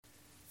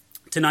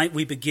Tonight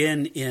we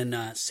begin in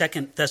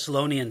 2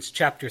 Thessalonians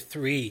chapter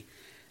 3.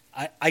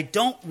 I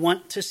don't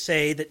want to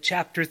say that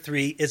chapter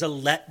 3 is a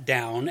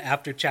letdown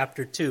after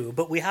chapter 2,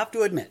 but we have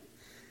to admit,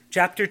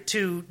 chapter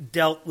 2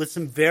 dealt with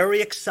some very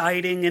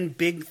exciting and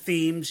big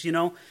themes,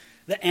 the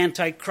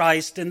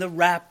Antichrist and the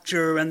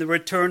rapture and the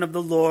return of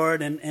the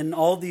Lord and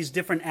all these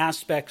different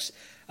aspects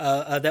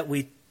that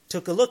we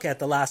took a look at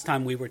the last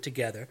time we were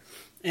together.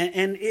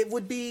 And it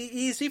would be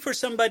easy for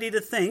somebody to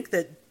think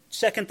that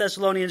 2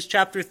 Thessalonians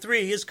chapter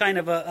 3 is kind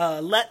of a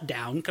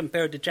letdown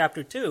compared to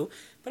chapter 2,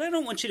 but I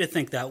don't want you to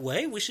think that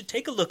way. We should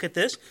take a look at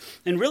this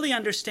and really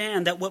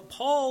understand that what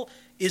Paul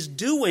is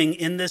doing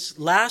in this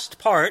last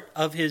part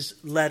of his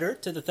letter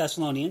to the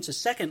Thessalonians, his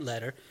second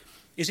letter,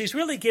 is he's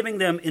really giving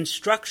them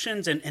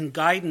instructions and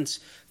guidance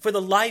for the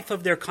life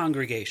of their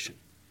congregation.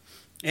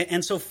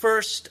 And so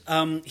first,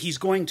 he's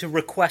going to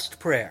request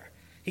prayer.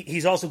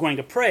 He's also going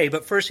to pray,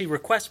 but first he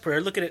requests prayer.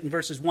 Look at it in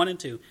verses 1 and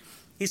 2.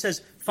 He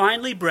says,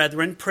 "Finally,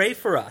 brethren, pray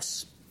for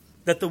us,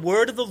 that the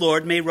word of the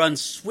Lord may run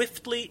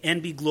swiftly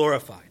and be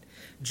glorified,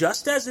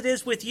 just as it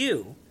is with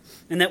you,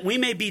 and that we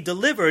may be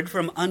delivered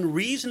from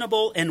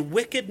unreasonable and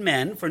wicked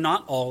men, for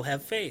not all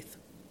have faith."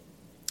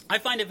 I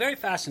find it very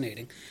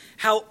fascinating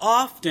how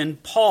often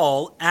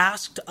Paul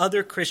asked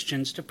other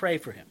Christians to pray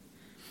for him.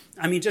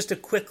 I mean, just a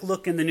quick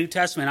look in the New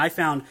Testament. I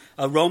found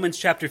Romans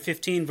chapter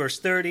 15, verse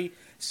 30,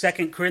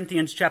 2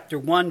 Corinthians chapter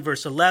 1,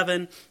 verse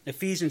 11,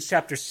 Ephesians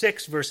chapter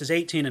 6, verses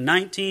 18 and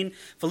 19,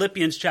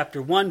 Philippians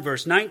chapter 1,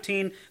 verse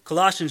 19,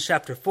 Colossians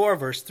chapter 4,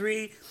 verse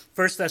 3,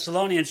 1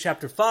 Thessalonians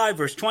chapter 5,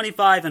 verse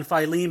 25, and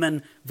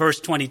Philemon, verse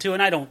 22.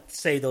 And I don't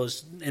say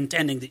those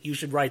intending that you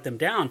should write them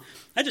down.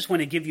 I just want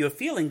to give you a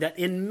feeling that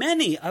in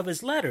many of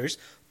his letters,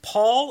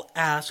 Paul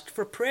asked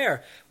for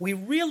prayer. We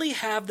really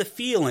have the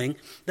feeling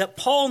that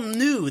Paul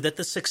knew that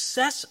the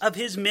success of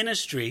his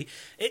ministry,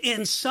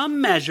 in some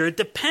measure,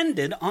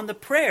 depended on the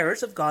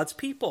prayers of God's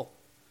people.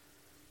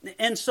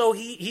 And so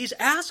he's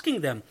asking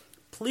them,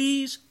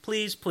 please,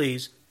 please,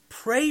 please,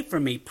 pray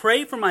for me,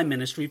 pray for my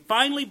ministry.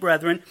 Finally,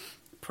 brethren,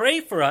 pray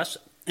for us.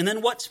 And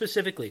then what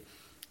specifically?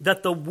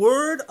 That the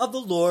word of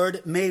the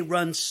Lord may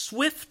run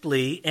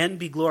swiftly and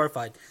be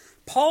glorified.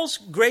 Paul's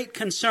great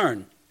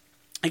concern,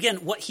 again,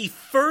 what he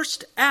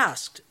first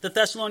asked the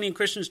Thessalonian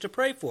Christians to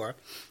pray for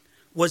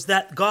was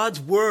that God's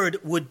word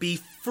would be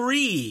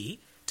free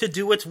to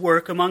do its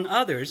work among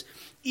others,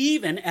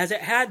 even as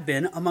it had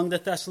been among the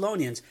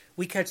Thessalonians.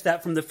 We catch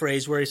that from the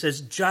phrase where he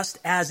says, just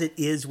as it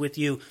is with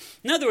you.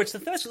 In other words, the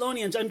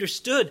Thessalonians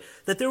understood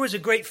that there was a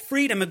great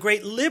freedom, a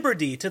great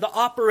liberty to the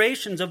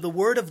operations of the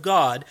word of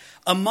God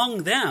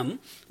among them.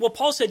 Well,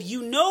 Paul said,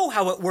 you know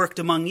how it worked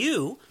among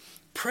you.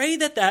 Pray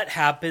that that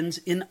happens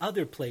in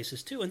other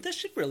places too. And this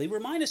should really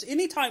remind us,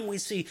 anytime we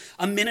see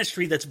a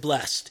ministry that's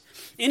blessed,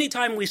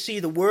 anytime we see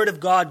the word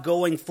of God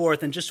going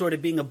forth and just sort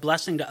of being a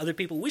blessing to other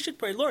people, we should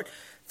pray, Lord,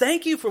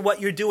 thank you for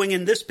what you're doing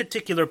in this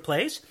particular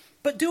place,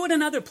 but do it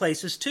in other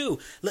places too.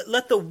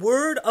 Let the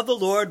word of the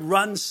Lord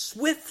run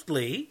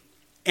swiftly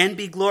and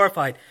be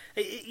glorified.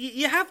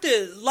 You have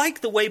to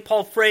like the way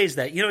Paul phrased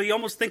that. You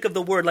almost think of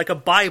the word like a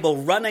Bible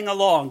running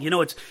along.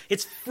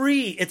 It's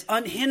free, it's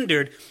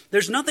unhindered.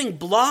 There's nothing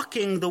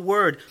blocking the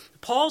word.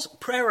 Paul's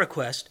prayer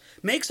request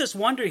makes us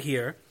wonder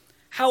here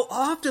how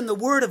often the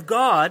word of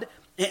God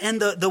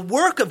and the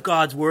work of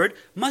God's word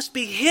must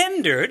be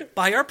hindered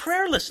by our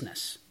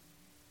prayerlessness.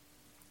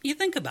 You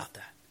think about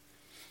that.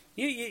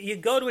 You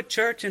go to a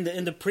church and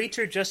the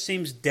preacher just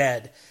seems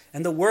dead,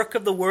 and the work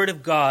of the Word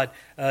of God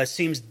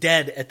seems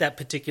dead at that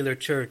particular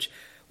church.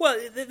 Well,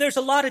 there's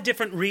a lot of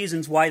different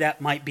reasons why that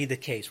might be the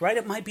case, right?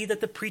 It might be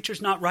that the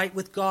preacher's not right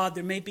with God.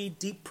 There may be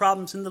deep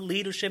problems in the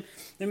leadership.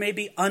 There may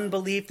be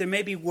unbelief. There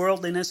may be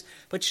worldliness.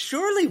 But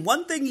surely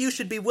one thing you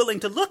should be willing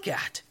to look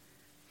at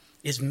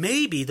is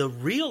maybe the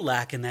real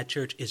lack in that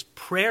church is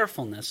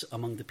prayerfulness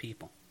among the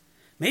people.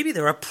 Maybe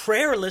there are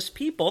prayerless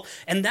people,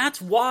 and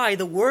that's why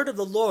the word of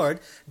the Lord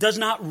does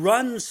not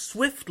run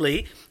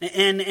swiftly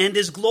and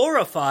is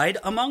glorified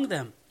among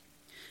them.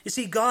 You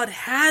see, God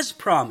has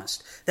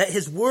promised that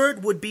his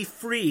word would be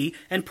free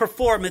and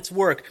perform its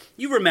work.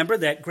 You remember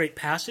that great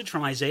passage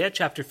from Isaiah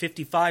chapter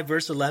 55,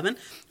 verse 11,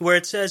 where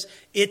it says,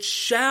 "It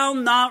shall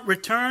not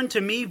return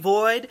to me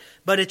void,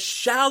 but it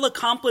shall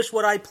accomplish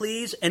what I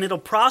please, and it'll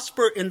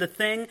prosper in the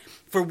thing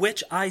for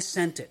which I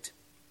sent it."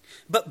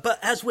 But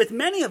as with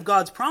many of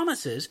God's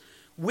promises,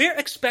 we're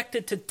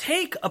expected to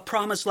take a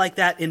promise like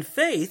that in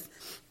faith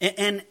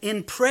and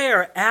in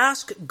prayer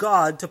ask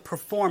God to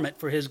perform it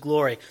for his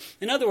glory.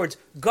 In other words,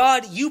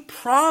 God, you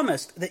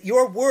promised that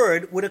your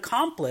word would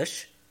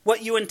accomplish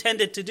what you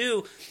intended to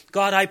do.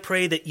 God, I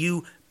pray that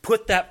you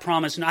put that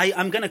promise, and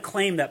I'm going to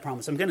claim that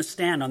promise. I'm going to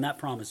stand on that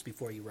promise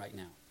before you right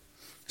now.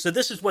 So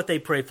this is what they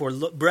pray for.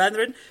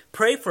 Brethren,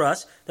 pray for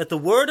us that the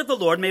word of the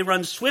Lord may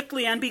run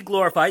swiftly and be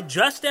glorified,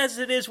 just as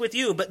it is with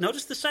you. But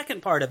notice the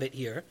second part of it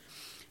here.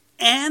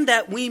 And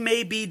that we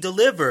may be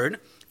delivered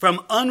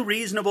from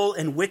unreasonable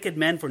and wicked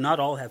men, for not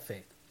all have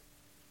faith.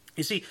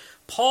 You see,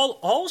 Paul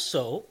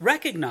also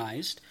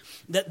recognized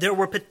that there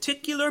were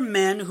particular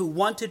men who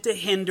wanted to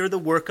hinder the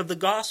work of the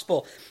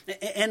gospel.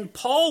 And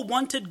Paul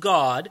wanted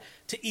God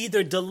to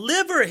either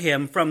deliver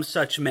him from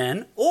such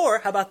men, or,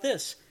 how about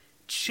this,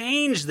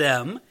 change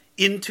them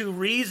into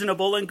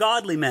reasonable and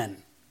godly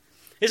men.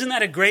 Isn't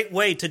that a great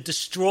way to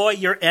destroy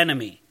your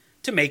enemy?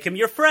 To make him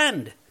your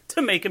friend,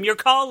 to make him your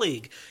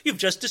colleague. You've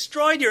just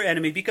destroyed your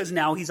enemy because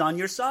now he's on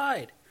your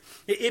side.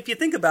 If you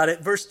think about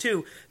it, verse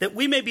 2, that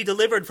we may be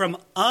delivered from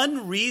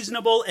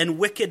unreasonable and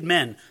wicked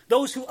men,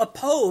 those who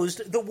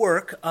opposed the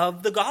work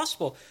of the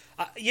gospel.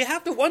 You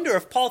have to wonder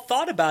if Paul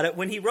thought about it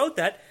when he wrote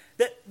that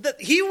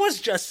he was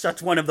just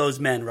such one of those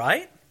men,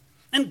 right?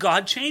 And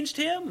God changed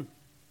him.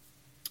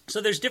 So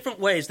there's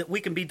different ways that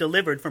we can be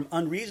delivered from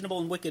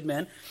unreasonable and wicked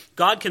men.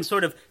 God can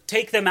sort of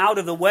take them out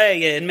of the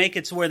way and make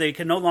it so where they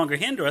can no longer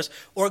hinder us,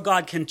 or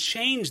God can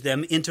change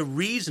them into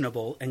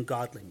reasonable and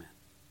godly men.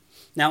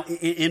 Now,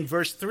 in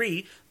verse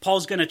 3,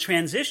 Paul's going to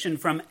transition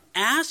from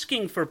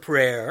asking for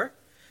prayer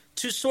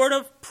to sort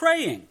of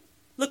praying.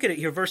 Look at it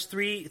here, verse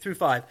 3 through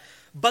 5.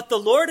 But the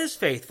Lord is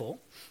faithful,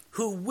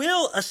 who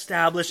will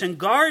establish and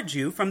guard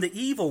you from the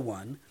evil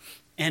one,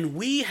 and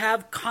we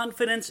have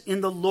confidence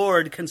in the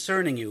Lord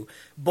concerning you,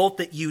 both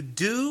that you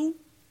do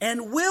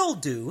and will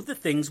do the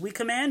things we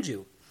command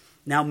you.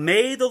 Now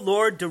may the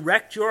Lord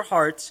direct your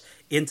hearts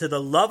into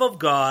the love of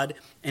God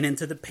and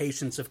into the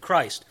patience of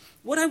Christ.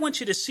 What I want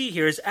you to see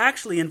here is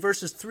actually in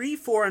verses 3,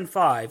 4, and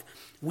 5,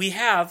 we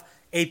have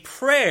a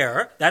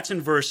prayer, that's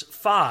in verse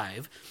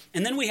 5,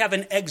 and then we have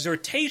an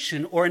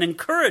exhortation or an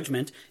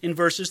encouragement in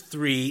verses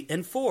 3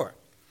 and 4.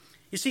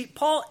 You see,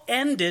 Paul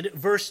ended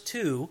verse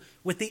 2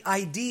 with the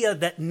idea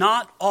that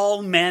not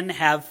all men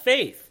have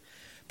faith.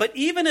 But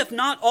even if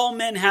not all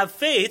men have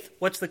faith,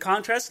 what's the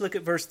contrast? Look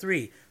at verse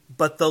 3.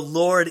 But the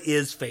Lord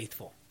is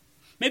faithful.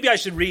 Maybe I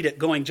should read it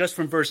going just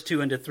from verse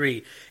 2 into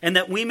 3. And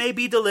that we may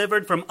be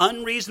delivered from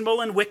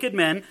unreasonable and wicked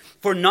men,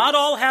 for not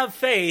all have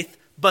faith,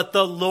 but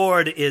the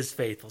Lord is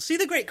faithful. See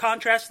the great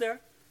contrast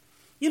there?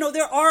 You know,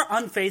 there are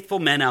unfaithful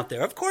men out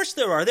there. Of course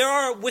there are. There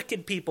are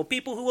wicked people,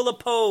 people who will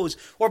oppose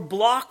or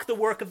block the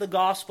work of the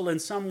gospel in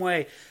some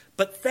way.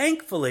 But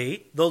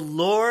thankfully, the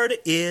Lord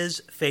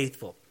is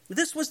faithful.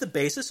 This was the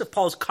basis of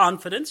Paul's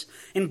confidence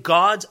in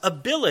God's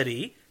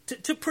ability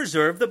to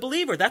preserve the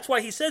believer. That's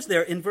why he says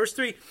there in verse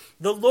 3,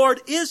 the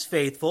Lord is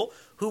faithful,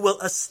 who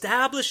will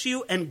establish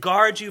you and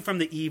guard you from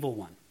the evil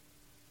one.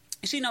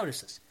 You see,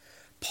 notice this.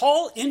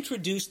 Paul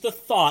introduced the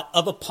thought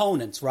of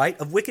opponents, right,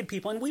 of wicked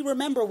people. And we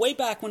remember way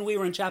back when we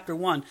were in chapter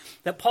 1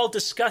 that Paul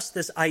discussed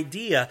this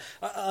idea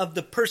of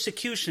the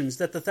persecutions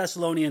that the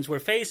Thessalonians were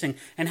facing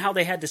and how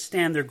they had to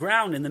stand their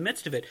ground in the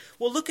midst of it.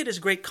 Well, look at his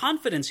great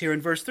confidence here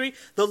in verse 3.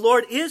 The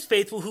Lord is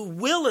faithful, who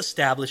will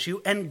establish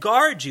you and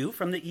guard you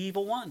from the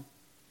evil one.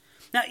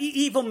 Now,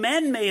 evil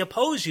men may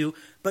oppose you,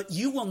 but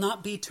you will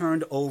not be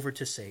turned over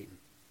to Satan.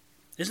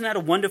 Isn't that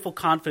a wonderful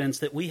confidence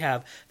that we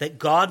have, that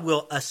God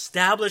will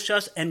establish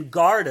us and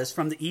guard us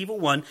from the evil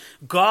one?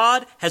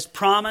 God has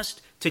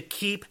promised to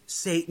keep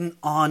Satan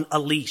on a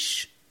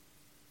leash.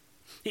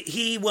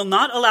 He will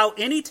not allow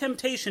any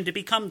temptation to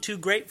become too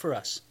great for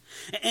us.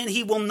 And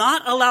he will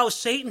not allow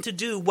Satan to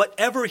do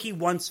whatever he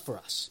wants for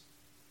us.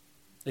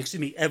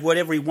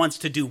 Whatever he wants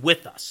to do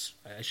with us.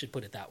 I should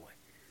put it that way.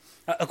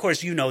 Of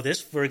course, you know this,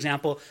 for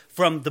example,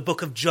 from the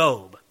book of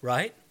Job,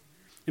 right?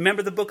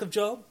 Remember the book of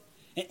Job?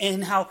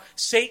 And how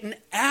Satan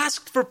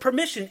asked for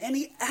permission, and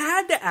he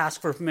had to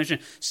ask for permission.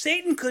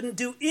 Satan couldn't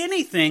do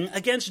anything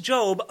against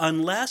Job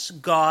unless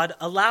God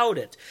allowed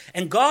it.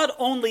 And God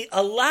only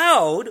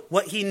allowed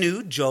what he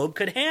knew Job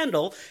could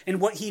handle and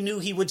what he knew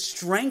he would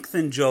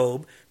strengthen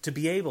Job to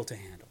be able to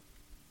handle.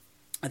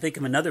 I think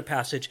of another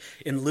passage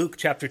in Luke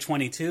chapter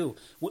 22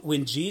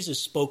 when Jesus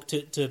spoke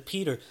to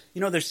Peter. You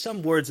know, there's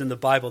some words in the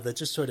Bible that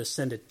just sort of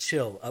send a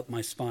chill up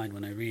my spine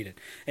when I read it.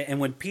 And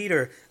when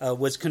Peter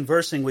was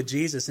conversing with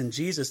Jesus, and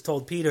Jesus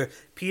told Peter,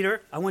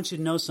 Peter, I want you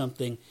to know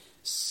something.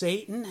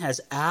 Satan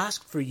has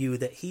asked for you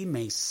that he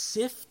may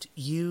sift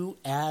you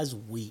as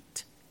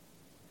wheat.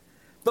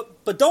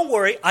 But don't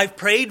worry, I've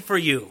prayed for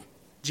you,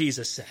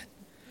 Jesus said.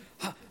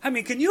 I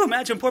mean, can you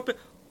imagine poor Peter?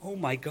 Oh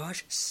my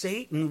gosh,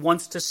 Satan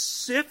wants to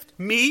sift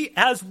me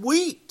as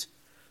wheat.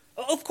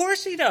 Of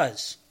course he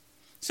does.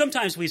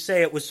 Sometimes we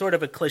say it was sort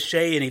of a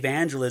cliche in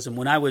evangelism.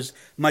 When I was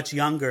much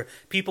younger,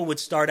 people would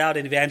start out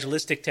an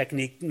evangelistic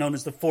technique known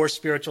as the 4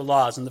 spiritual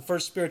laws. And the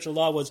first spiritual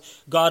law was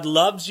God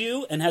loves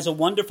you and has a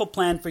wonderful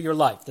plan for your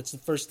life. That's the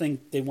first thing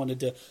they wanted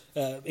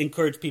to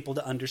encourage people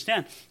to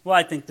understand. Well,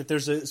 I think that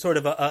there's a sort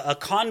of a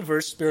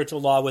converse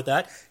spiritual law with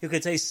that. You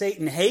could say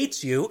Satan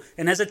hates you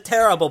and has a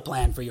terrible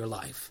plan for your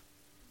life.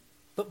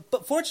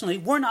 But fortunately,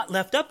 we're not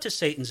left up to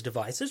Satan's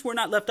devices. We're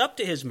not left up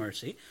to his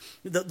mercy.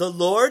 The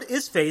Lord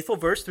is faithful,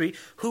 verse 3,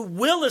 who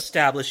will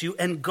establish you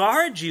and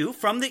guard you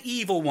from the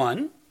evil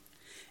one.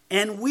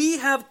 And we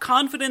have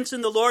confidence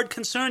in the Lord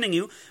concerning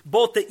you,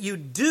 both that you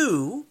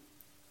do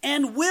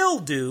and will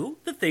do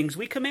the things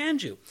we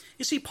command you.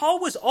 You see, Paul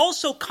was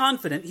also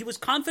confident. He was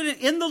confident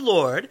in the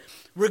Lord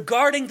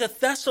regarding the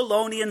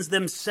Thessalonians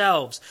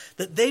themselves,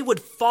 that they would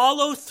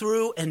follow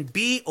through and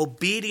be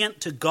obedient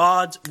to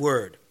God's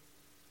word.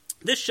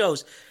 This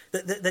shows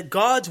that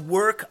God's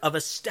work of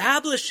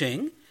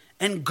establishing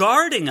and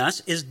guarding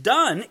us is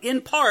done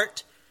in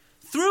part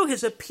through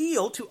his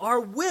appeal to our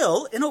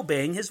will in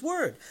obeying his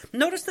word.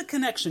 Notice the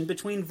connection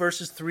between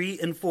verses 3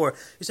 and 4.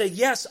 You say,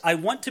 yes, I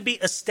want to be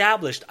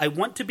established. I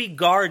want to be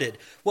guarded.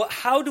 Well,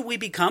 how do we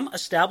become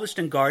established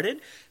and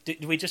guarded?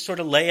 Do we just sort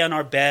of lay on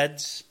our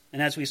beds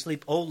and as we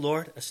sleep, oh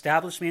Lord,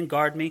 establish me and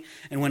guard me,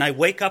 and when I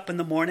wake up in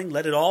the morning,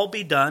 let it all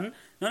be done?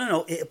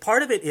 No.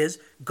 Part of it is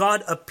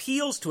God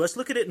appeals to us.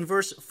 Look at it in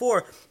verse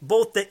 4,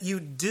 both that you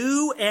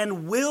do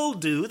and will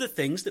do the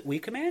things that we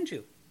command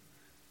you.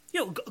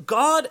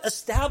 God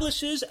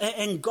establishes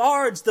and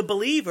guards the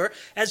believer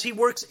as he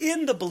works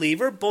in the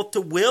believer, both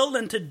to will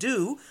and to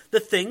do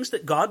the things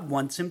that God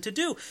wants him to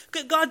do.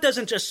 God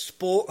doesn't just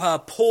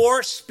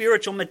pour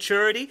spiritual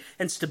maturity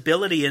and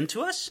stability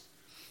into us.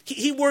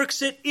 He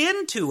works it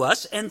into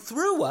us and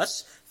through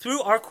us,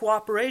 through our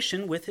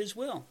cooperation with his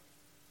will.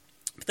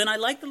 But then I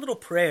like the little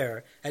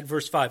prayer at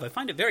verse 5. I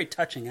find it very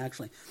touching,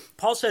 actually.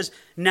 Paul says,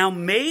 now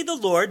may the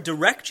Lord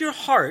direct your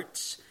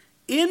hearts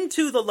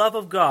into the love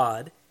of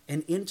God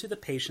and into the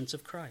patience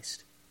of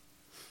Christ.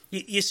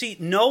 You see,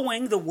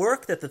 knowing the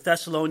work that the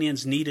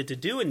Thessalonians needed to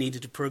do and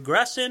needed to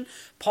progress in,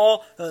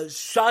 Paul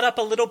shot up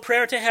a little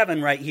prayer to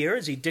heaven right here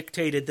as he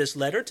dictated this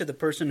letter to the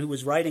person who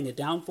was writing it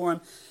down for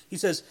him. He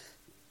says,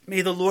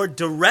 may the Lord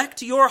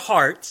direct your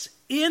hearts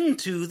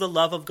into the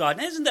love of God.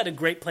 Now, isn't that a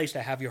great place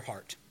to have your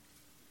heart?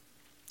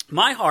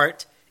 My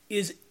heart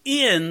is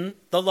in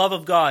the love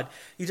of God.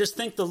 You just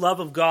think the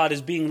love of God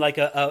as being like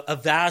a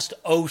vast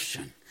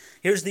ocean.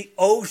 Here's the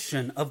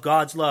ocean of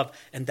God's love,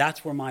 and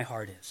that's where my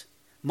heart is.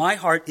 My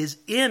heart is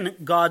in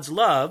God's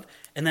love,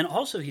 and then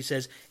also he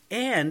says,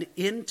 and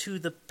into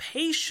the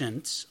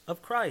patience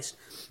of Christ.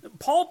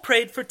 Paul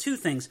prayed for two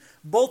things,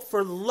 both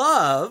for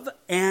love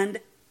and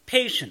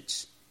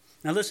patience.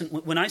 Now listen,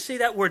 when I say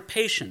that word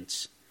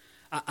patience,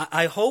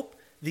 I hope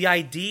the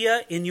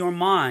idea in your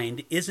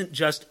mind isn't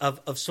just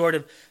of sort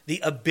of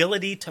the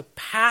ability to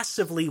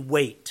passively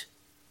wait.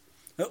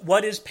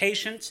 What is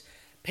patience?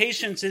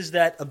 Patience is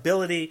that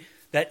ability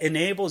that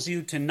enables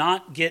you to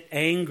not get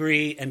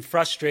angry and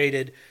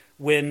frustrated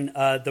when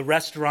the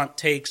restaurant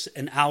takes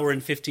an hour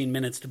and 15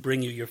 minutes to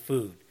bring you your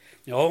food.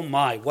 Oh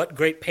my, what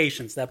great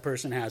patience that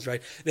person has,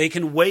 right? They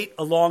can wait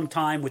a long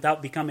time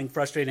without becoming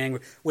frustrated and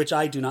angry, which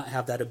I do not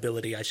have that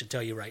ability, I should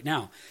tell you right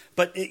now.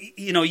 But,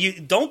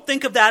 you don't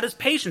think of that as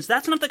patience.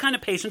 That's not the kind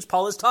of patience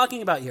Paul is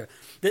talking about here.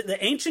 The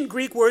ancient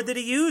Greek word that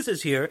he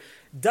uses here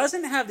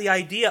doesn't have the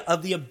idea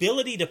of the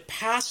ability to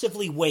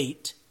passively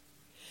wait.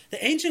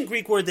 The ancient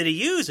Greek word that he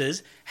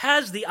uses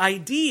has the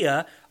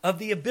idea of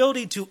the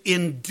ability to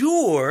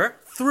endure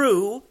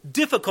through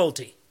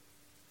difficulty.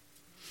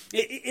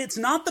 It's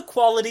not the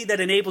quality that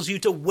enables you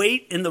to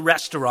wait in the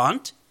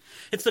restaurant.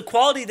 It's the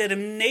quality that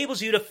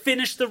enables you to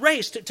finish the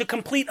race, to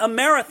complete a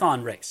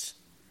marathon race.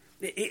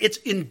 It's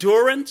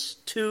endurance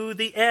to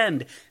the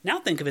end. Now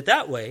think of it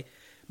that way.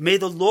 May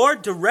the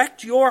Lord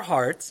direct your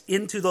hearts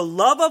into the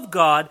love of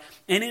God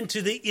and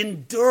into the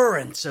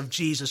endurance of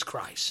Jesus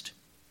Christ.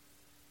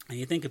 And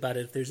you think about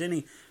it, if there's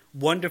any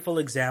wonderful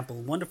example,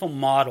 wonderful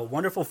model,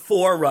 wonderful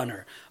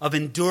forerunner of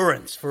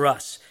endurance for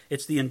us,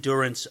 it's the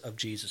endurance of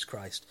Jesus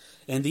Christ.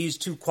 And these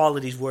two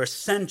qualities were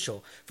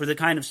essential for the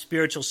kind of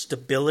spiritual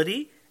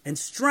stability and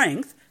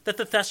strength that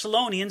the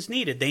Thessalonians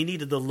needed. They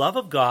needed the love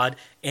of God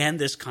and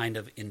this kind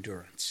of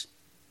endurance.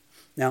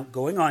 Now,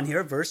 going on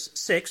here, verse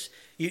 6,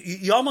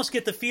 you almost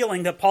get the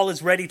feeling that Paul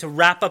is ready to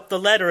wrap up the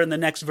letter in the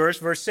next verse.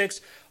 Verse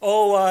 6,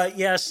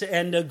 yes,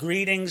 and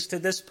greetings to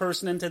this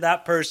person and to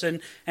that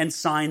person, and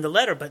sign the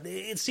letter. But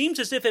it seems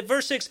as if at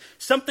verse 6,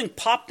 something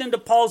popped into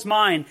Paul's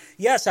mind.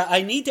 Yes,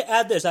 I need to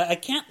add this. I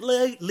can't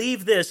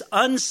leave this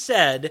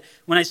unsaid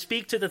when I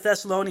speak to the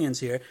Thessalonians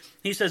here.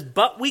 He says,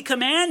 but we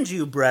command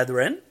you,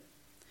 brethren,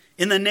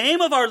 in the name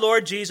of our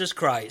Lord Jesus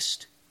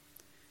Christ,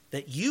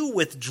 that you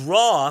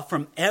withdraw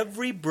from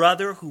every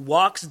brother who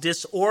walks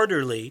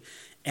disorderly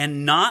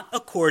and not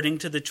according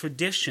to the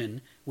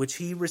tradition which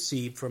he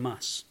received from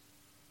us.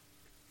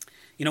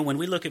 When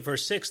we look at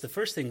verse 6, the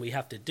first thing we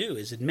have to do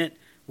is admit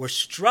we're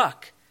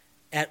struck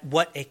at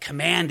what a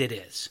command it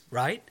is,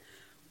 right?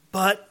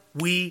 But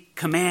we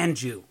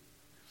command you.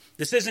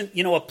 This isn't,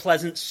 a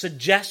pleasant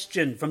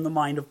suggestion from the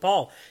mind of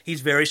Paul.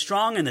 He's very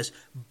strong in this.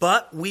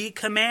 But we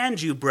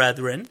command you,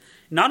 brethren.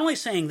 Not only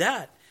saying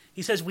that,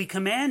 he says we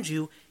command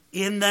you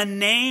in the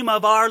name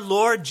of our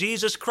Lord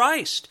Jesus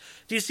Christ.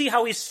 Do you see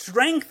how he's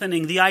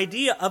strengthening the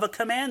idea of a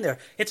command there?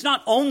 It's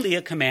not only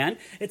a command,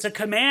 it's a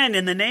command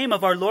in the name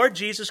of our Lord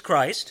Jesus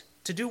Christ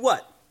to do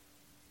what?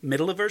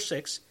 Middle of verse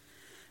 6.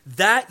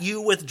 That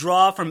you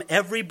withdraw from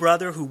every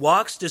brother who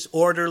walks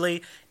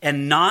disorderly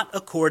and not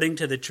according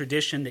to the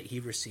tradition that he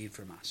received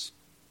from us.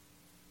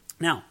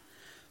 Now,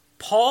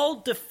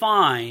 Paul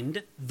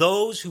defined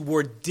those who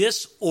were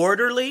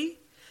disorderly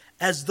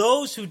as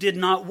those who did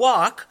not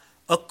walk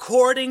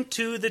according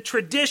to the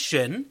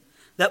tradition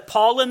that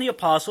Paul and the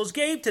apostles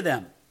gave to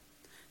them.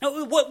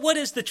 Now, what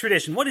is the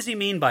tradition? What does he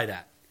mean by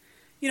that?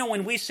 You know,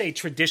 when we say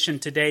tradition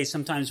today,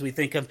 sometimes we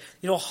think of,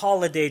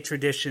 holiday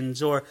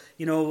traditions or,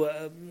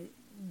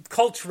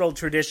 cultural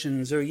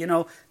traditions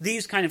or,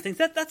 these kind of things.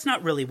 That's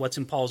not really what's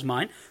in Paul's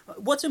mind.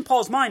 What's in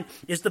Paul's mind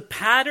is the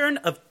pattern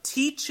of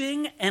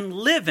teaching and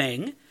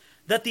living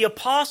that the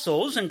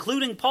apostles,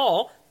 including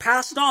Paul,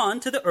 passed on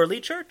to the early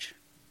church.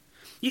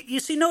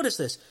 You see, notice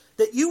this,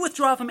 that you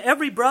withdraw from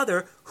every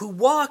brother who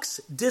walks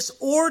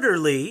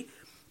disorderly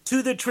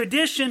to the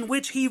tradition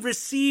which he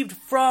received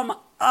from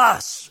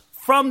us,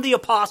 from the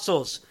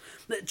apostles.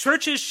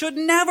 Churches should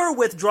never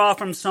withdraw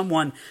from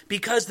someone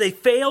because they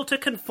fail to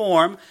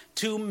conform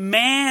to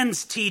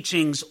man's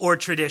teachings or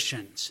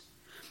traditions.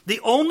 The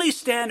only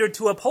standard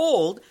to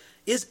uphold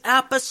is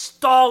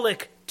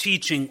apostolic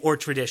teaching or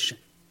tradition.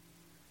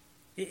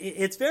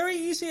 It's very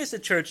easy as a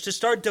church to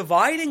start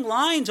dividing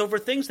lines over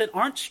things that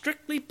aren't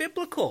strictly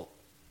biblical.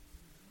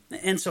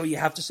 And so you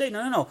have to say,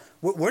 no.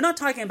 We're not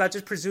talking about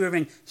just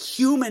preserving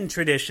human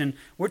tradition.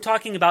 We're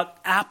talking about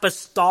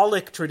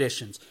apostolic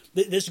traditions.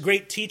 This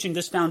great teaching,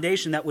 this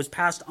foundation that was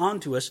passed on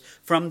to us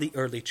from the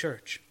early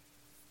church.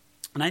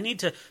 And I need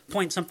to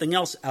point something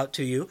else out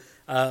to you.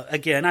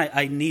 Again,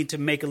 I need to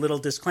make a little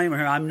disclaimer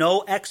here. I'm no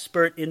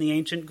expert in the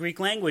ancient Greek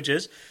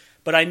languages,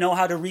 but I know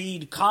how to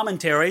read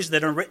commentaries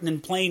that are written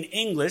in plain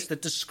English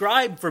that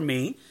describe for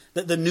me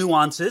the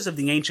nuances of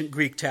the ancient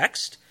Greek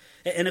text.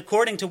 And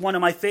according to one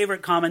of my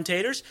favorite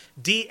commentators,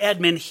 D.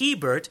 Edmund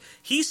Hebert,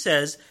 he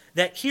says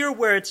that here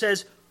where it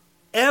says,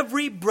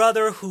 every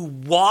brother who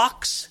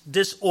walks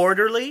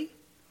disorderly,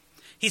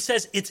 he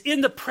says it's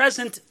in the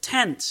present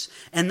tense.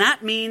 And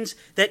that means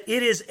that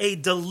it is a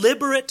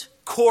deliberate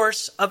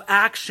course of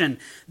action.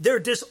 Their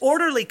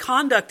disorderly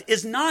conduct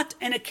is not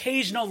an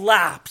occasional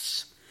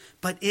lapse,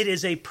 but it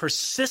is a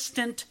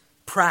persistent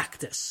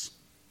practice.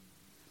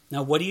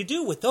 Now, what do you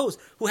do with those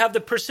who have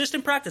the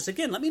persistent practice?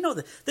 Again, let me know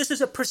that this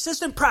is a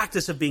persistent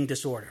practice of being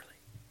disorderly.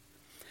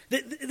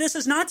 This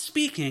is not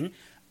speaking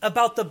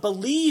about the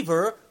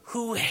believer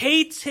who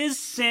hates his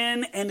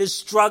sin and is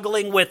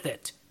struggling with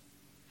it.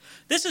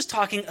 This is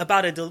talking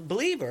about a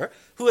believer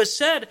who has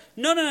said,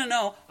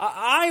 no,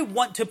 I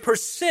want to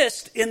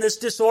persist in this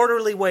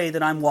disorderly way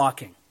that I'm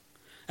walking.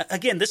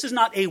 Again, this is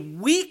not a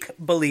weak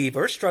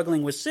believer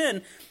struggling with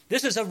sin.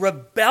 This is a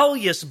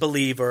rebellious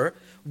believer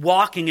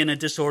walking in a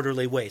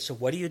disorderly way. So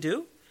what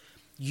do?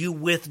 You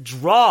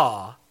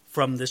withdraw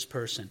from this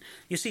person.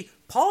 You see,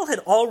 Paul had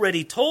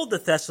already told the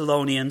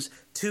Thessalonians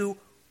to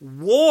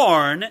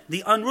warn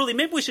the unruly.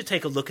 Maybe we should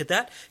take a look at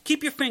that.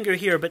 Keep your finger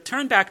here, but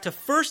turn back to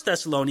 1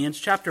 Thessalonians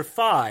chapter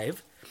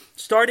 5,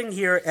 starting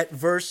here at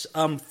verse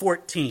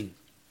 14.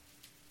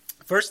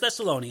 1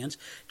 Thessalonians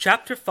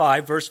chapter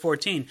 5, verse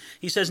 14.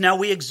 He says, "Now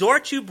we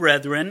exhort you,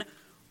 brethren,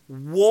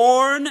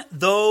 warn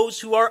those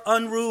who are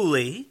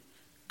unruly,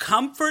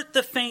 comfort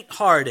the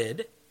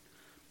faint-hearted,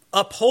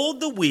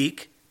 uphold the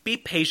weak, be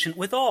patient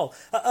with all."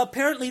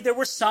 Apparently there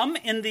were some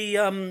in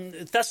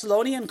the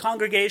Thessalonian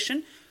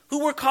congregation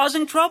who were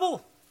causing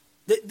trouble.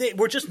 They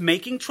were just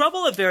making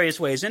trouble in various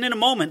ways. And in a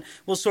moment,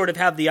 we'll sort of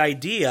have the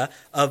idea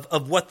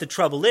of what the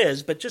trouble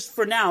is. But just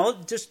for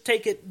now, just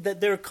take it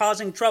that they're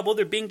causing trouble,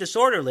 they're being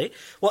disorderly.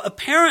 Well,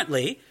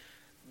 apparently,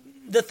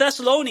 the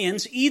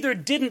Thessalonians either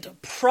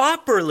didn't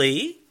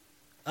properly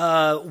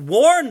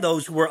warn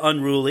those who were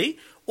unruly,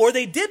 or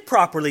they did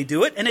properly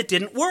do it and it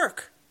didn't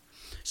work.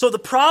 So the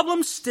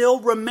problem still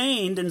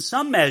remained in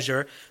some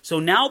measure. So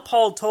now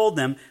Paul told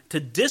them to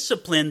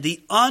discipline the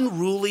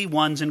unruly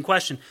ones in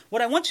question.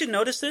 What I want you to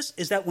notice this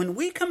is that when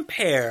we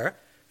compare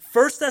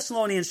 1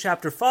 Thessalonians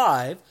chapter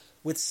 5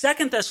 with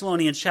 2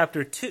 Thessalonians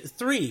chapter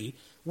 3,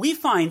 we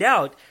find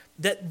out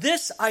that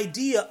this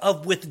idea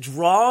of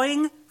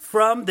withdrawing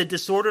from the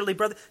disorderly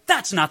brother,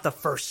 that's not the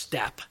first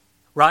step,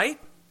 right?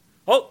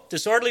 Oh,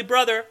 disorderly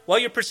brother, well,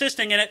 you're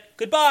persisting in it.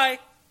 Goodbye.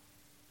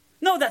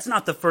 No, that's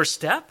not the first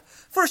step.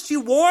 First you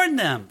warn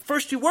them.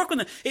 First you work with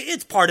them.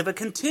 It's part of a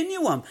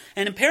continuum.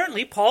 And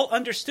apparently Paul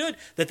understood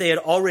that they had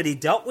already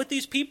dealt with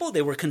these people.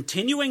 They were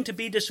continuing to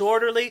be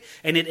disorderly,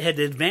 and it had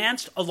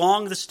advanced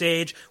along the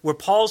stage where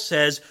Paul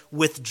says,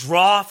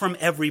 withdraw from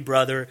every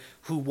brother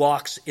who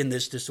walks in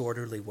this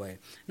disorderly way.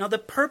 Now the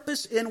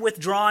purpose in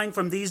withdrawing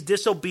from these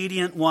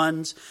disobedient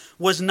ones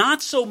was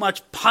not so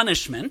much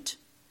punishment,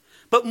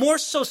 but more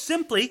so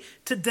simply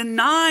to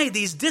deny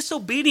these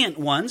disobedient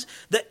ones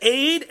the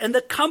aid and the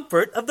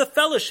comfort of the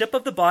fellowship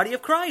of the body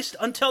of Christ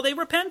until they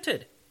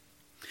repented.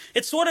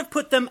 It sort of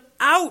put them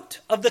out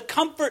of the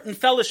comfort and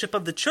fellowship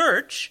of the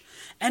church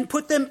and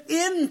put them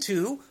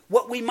into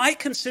what we might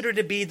consider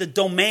to be the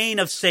domain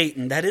of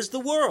Satan, that is the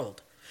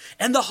world.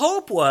 And the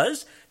hope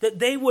was that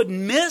they would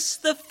miss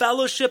the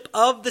fellowship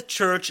of the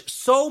church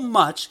so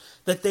much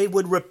that they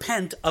would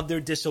repent of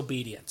their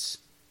disobedience.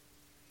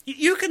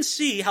 You can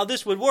see how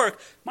this would work.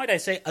 Might I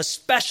say,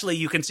 especially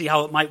you can see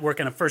how it might work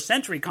in a first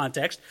century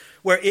context,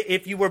 where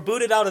if you were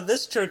booted out of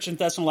this church in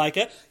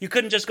Thessalonica, you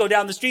couldn't just go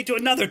down the street to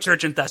another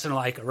church in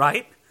Thessalonica,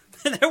 right?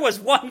 There was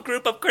one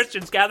group of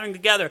Christians gathering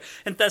together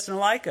in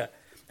Thessalonica.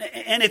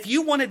 And if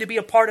you wanted to be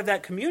a part of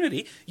that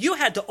community, you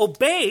had to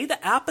obey the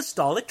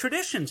apostolic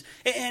traditions.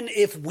 And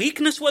if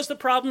weakness was the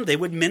problem, they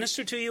would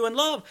minister to you in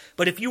love.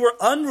 But if you were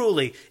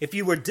unruly, if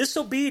you were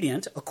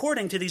disobedient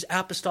according to these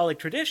apostolic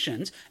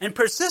traditions and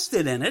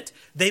persisted in it,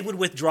 they would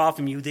withdraw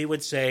from you. They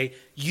would say,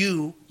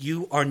 you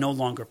are no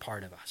longer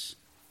part of us.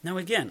 Now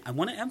again, I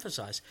want to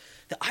emphasize,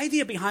 the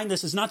idea behind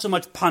this is not so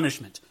much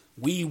punishment.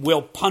 We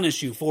will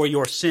punish you for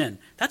your sin.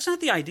 That's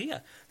not the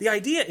idea. The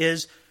idea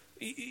is,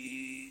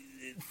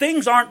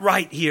 things aren't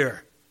right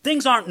here.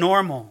 Things aren't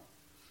normal.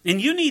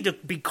 And you need to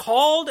be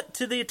called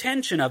to the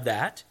attention of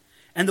that.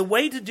 And the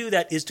way to do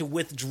that is to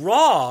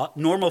withdraw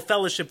normal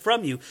fellowship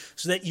from you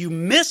so that you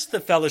miss the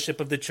fellowship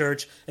of the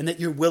church and that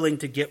you're willing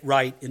to get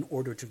right in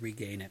order to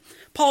regain it.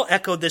 Paul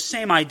echoed this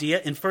same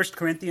idea in 1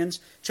 Corinthians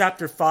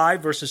chapter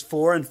 5, verses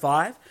 4 and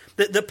 5.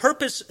 The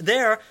purpose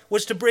there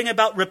was to bring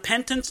about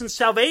repentance and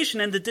salvation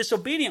in the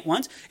disobedient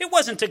ones. It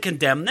wasn't to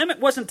condemn them.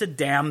 It wasn't to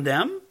damn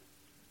them.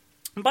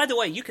 And by the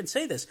way, you can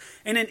say this.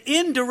 In an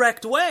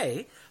indirect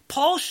way,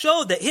 Paul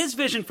showed that his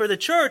vision for the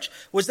church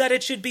was that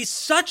it should be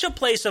such a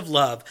place of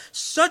love,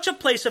 such a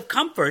place of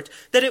comfort,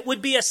 that it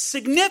would be a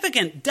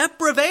significant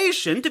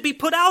deprivation to be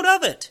put out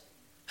of it.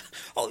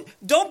 Oh,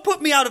 don't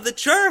put me out of the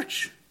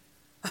church.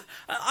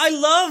 I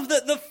love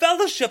the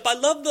fellowship. I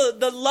love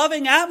the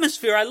loving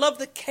atmosphere. I love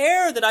the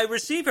care that I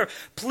receive here.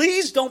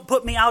 Please don't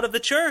put me out of the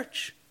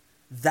church.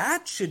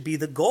 That should be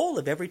the goal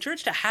of every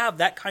church, to have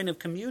that kind of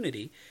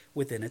community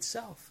within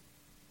itself.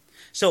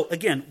 So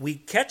again, we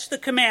catch the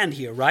command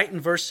here, right,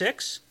 in verse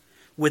 6.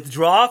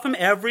 Withdraw from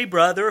every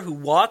brother who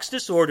walks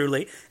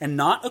disorderly and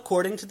not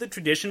according to the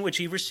tradition which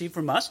he received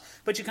from us.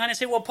 But you kind of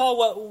say, well,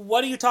 Paul,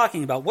 what are you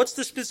talking about? What's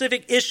the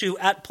specific issue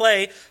at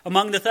play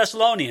among the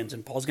Thessalonians?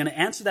 And Paul's going to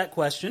answer that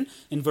question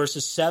in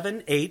verses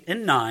 7, 8,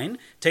 and 9.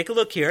 Take a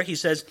look here. He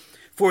says,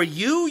 for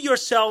you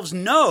yourselves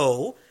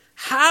know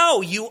how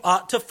you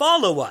ought to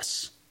follow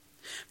us.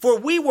 For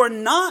we were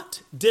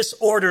not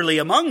disorderly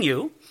among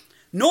you,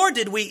 nor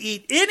did we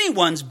eat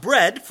anyone's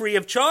bread free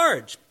of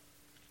charge.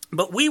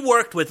 But we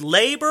worked with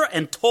labor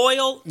and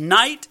toil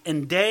night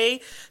and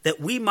day, that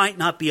we might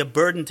not be a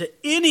burden to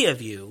any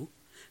of you,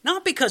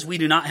 not because we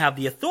do not have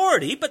the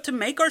authority, but to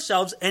make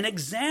ourselves an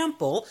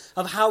example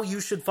of how you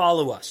should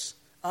follow us.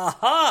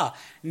 Aha!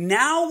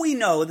 Now we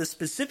know the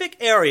specific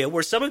area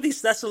where some of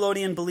these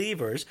Thessalonian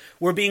believers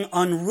were being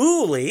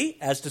unruly,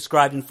 as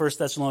described in 1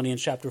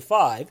 Thessalonians chapter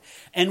 5,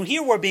 and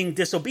here we're being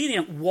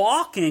disobedient,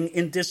 walking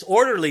in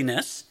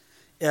disorderliness,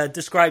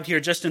 described here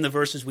just in the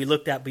verses we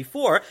looked at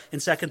before in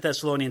 2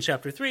 Thessalonians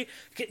chapter 3.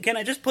 Can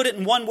I just put it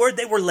in one word?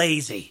 They were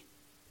lazy.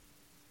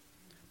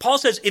 Paul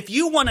says, if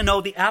you want to know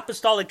the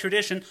apostolic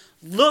tradition,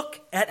 look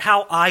at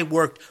how I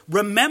worked.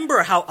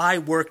 Remember how I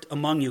worked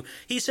among you.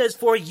 He says,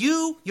 for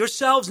you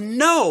yourselves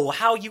know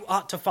how you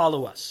ought to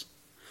follow us.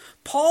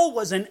 Paul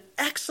was an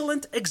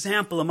excellent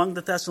example among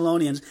the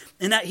Thessalonians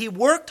in that he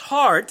worked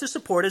hard to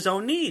support his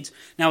own needs.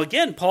 Now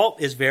again, Paul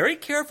is very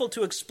careful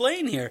to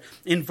explain here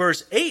in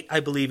verse 8, I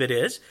believe it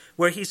is,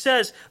 where he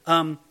says,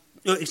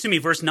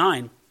 verse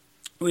 9,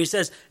 where he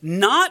says,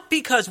 not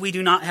because we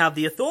do not have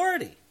the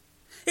authority.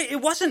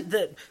 It wasn't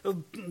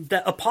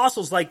that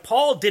apostles like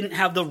Paul didn't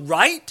have the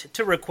right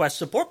to request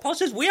support. Paul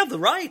says we have the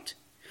right.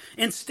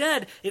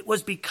 Instead, it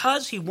was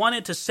because he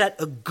wanted to set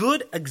a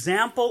good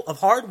example of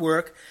hard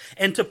work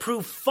and to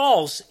prove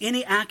false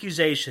any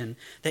accusation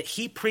that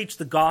he preached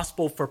the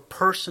gospel for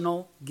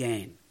personal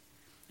gain.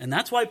 And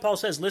that's why Paul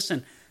says,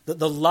 listen,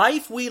 the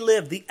life we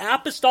live, the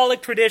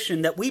apostolic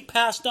tradition that we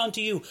passed on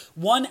to you,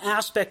 one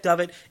aspect of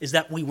it is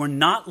that we were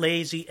not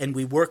lazy and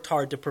we worked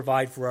hard to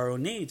provide for our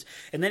own needs.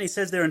 And then he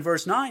says there in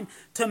verse 9,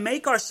 to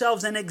make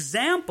ourselves an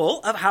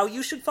example of how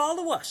you should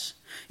follow us.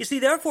 You see,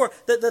 therefore,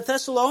 the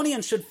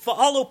Thessalonians should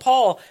follow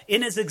Paul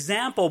in his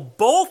example,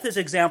 both his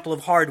example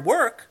of hard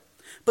work,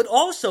 but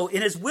also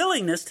in his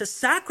willingness to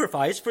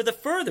sacrifice for the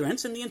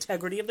furtherance and the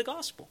integrity of the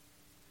gospel.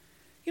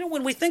 You know,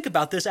 when we think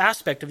about this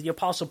aspect of the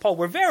Apostle Paul,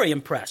 we're very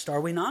impressed, are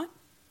we not?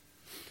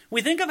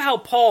 We think of how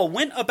Paul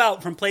went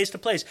about from place to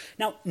place.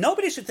 Now,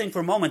 nobody should think for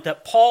a moment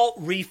that Paul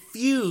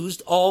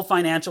refused all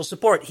financial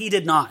support. He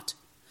did not.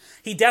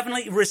 He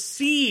definitely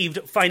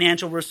received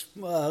financial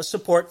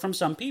support from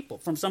some people,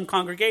 from some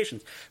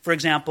congregations. For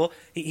example,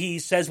 he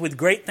says with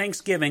great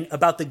thanksgiving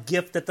about the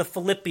gift that the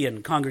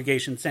Philippian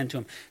congregation sent to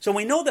him. So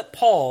we know that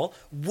Paul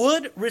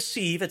would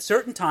receive at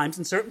certain times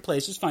in certain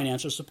places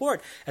financial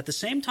support. At the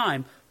same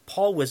time,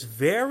 Paul was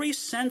very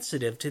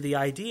sensitive to the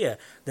idea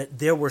that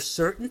there were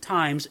certain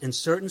times in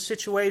certain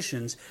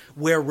situations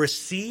where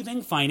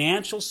receiving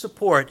financial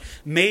support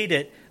made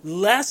it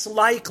less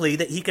likely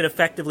that he could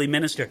effectively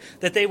minister.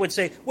 That they would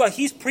say, well,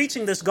 he's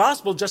preaching this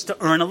gospel just to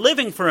earn a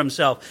living for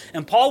himself.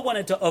 And Paul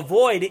wanted to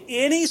avoid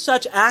any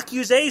such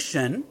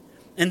accusation.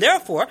 And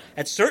therefore,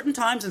 at certain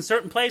times in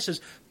certain places,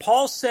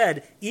 Paul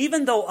said,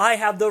 even though I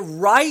have the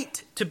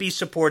right to be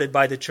supported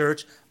by the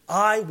church,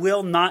 I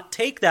will not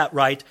take that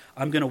right.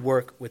 I'm going to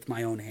work with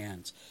my own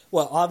hands.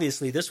 Well,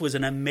 obviously, this was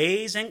an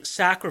amazing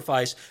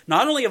sacrifice,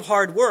 not only of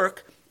hard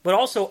work, but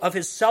also of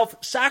his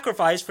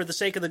self-sacrifice for the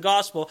sake of the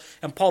gospel.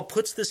 And Paul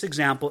puts this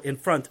example in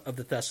front of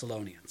the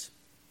Thessalonians.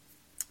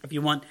 If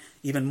you want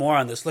even more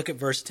on this, look at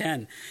verse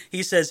 10.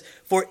 He says,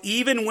 "For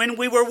even when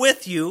we were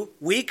with you,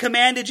 we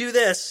commanded you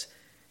this,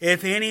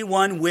 if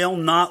anyone will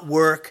not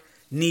work,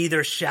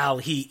 neither shall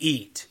he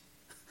eat."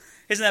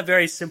 Isn't that a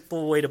very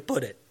simple way to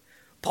put it?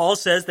 Paul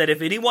says that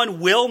if anyone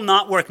will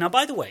not work. Now,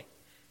 by the way,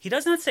 he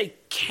does not say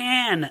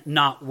can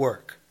not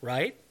work,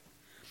 right?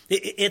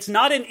 It's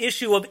not an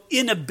issue of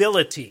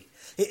inability.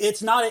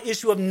 It's not an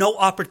issue of no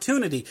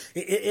opportunity.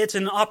 It's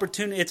an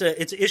opportunity. It's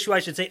an issue, I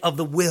should say, of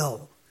the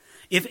will.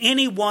 If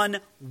anyone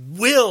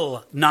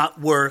will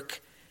not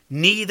work,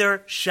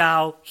 neither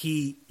shall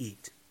he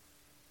eat.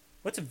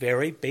 What's a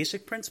very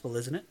basic principle,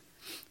 isn't it?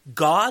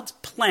 God's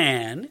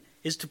plan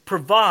is to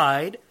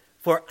provide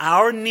for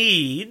our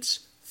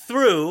needs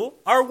through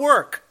our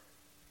work.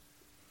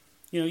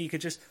 You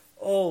could just,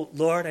 "Oh,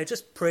 Lord, I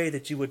just pray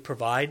that you would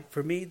provide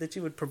for me, that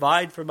you would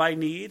provide for my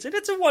needs." And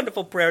it's a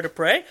wonderful prayer to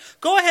pray.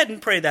 Go ahead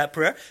and pray that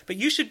prayer. But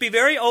you should be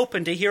very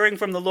open to hearing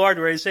from the Lord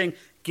where he's saying,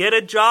 get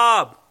a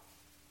job,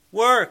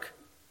 work.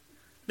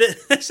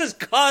 This is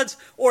God's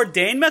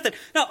ordained method.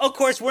 Now, of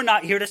course, we're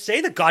not here to say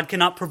that God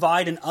cannot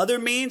provide in other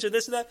means or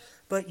this or that,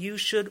 but you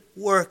should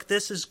work.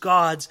 This is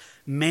God's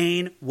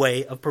main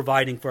way of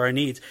providing for our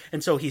needs.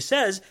 And so he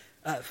says,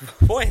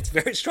 it's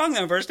very strong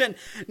there in verse 10,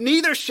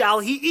 "Neither shall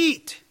he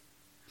eat."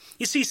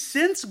 You see,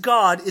 since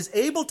God is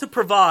able to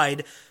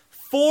provide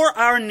for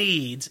our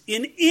needs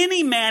in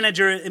any manner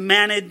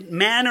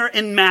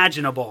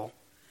imaginable,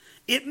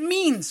 it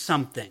means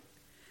something.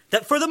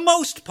 That for the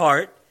most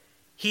part,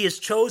 he has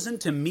chosen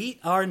to meet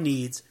our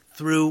needs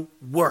through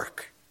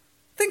work.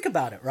 Think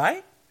about it,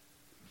 right?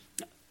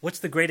 What's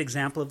the great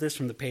example of this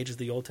from the pages of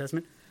the Old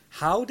Testament?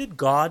 How did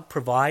God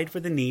provide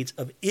for the needs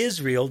of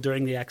Israel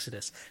during the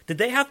Exodus? Did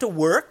they have to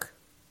work?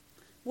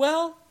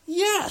 Well,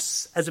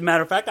 yes. As a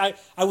matter of fact,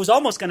 I was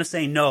almost going to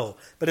say no.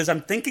 But as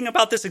I'm thinking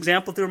about this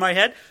example through my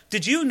head,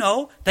 did you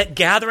know that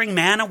gathering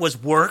manna was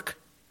work?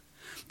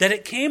 That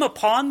it came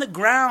upon the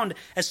ground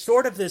as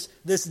sort of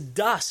this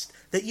dust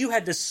that you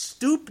had to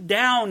stoop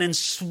down and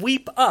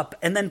sweep up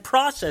and then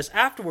process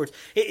afterwards.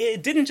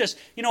 It didn't just,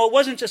 it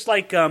wasn't just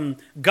like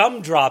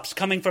gumdrops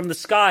coming from the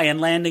sky and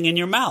landing in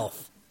your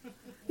mouth.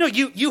 No,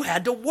 you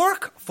had to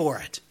work for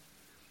it.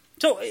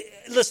 So,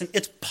 listen,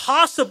 it's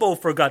possible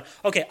for God.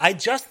 Okay, I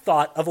just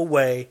thought of a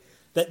way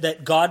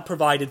that God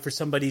provided for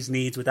somebody's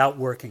needs without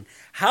working.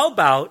 How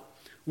about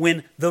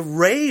when the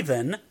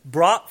raven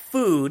brought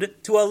food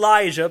to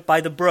Elijah by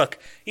the brook,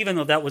 even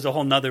though that was a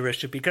whole nother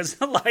issue, because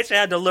Elijah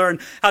had to learn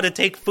how to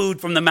take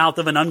food from the mouth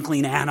of an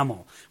unclean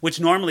animal, which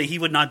normally he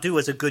would not do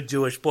as a good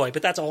Jewish boy,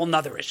 but that's a whole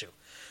nother issue.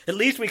 At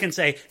least we can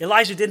say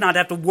Elijah did not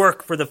have to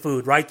work for the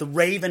food, right? The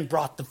raven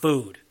brought the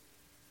food.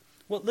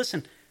 Well,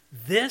 listen,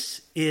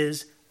 this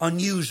is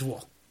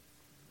unusual.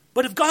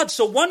 But if God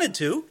so wanted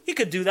to, he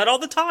could do that all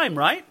the time,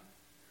 right?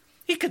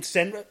 He could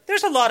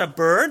there's a lot of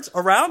birds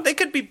around. They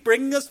could be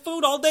bringing us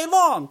food all day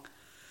long.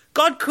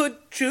 God could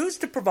choose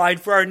to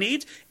provide for our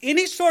needs in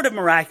any sort of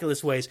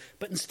miraculous ways.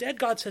 But instead,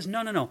 God says,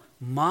 no.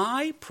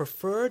 My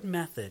preferred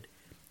method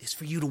is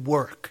for you to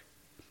work.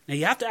 Now,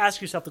 you have to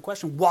ask yourself the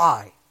question,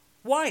 why?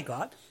 Why,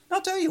 God? And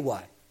I'll tell you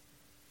why.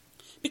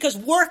 Because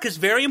work is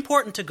very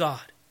important to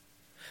God.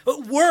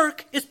 But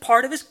work is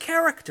part of his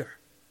character.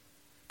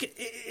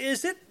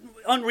 Is it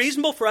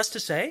unreasonable for us to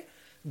say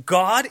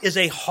God is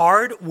a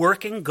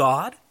hard-working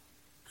God?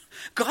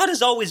 God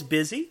is always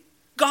busy.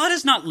 God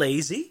is not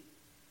lazy.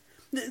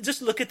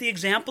 Just look at the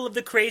example of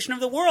the creation of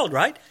the world,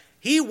 right?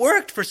 He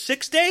worked for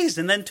 6 days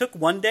and then took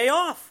 1 day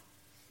off.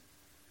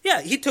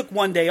 Yeah, he took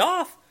 1 day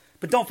off,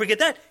 but don't forget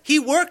that. He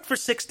worked for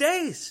 6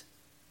 days.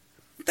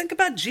 Think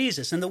about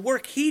Jesus and the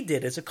work he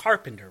did as a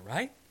carpenter,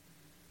 right?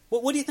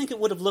 What do you think it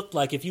would have looked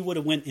like if you would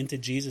have went into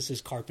Jesus'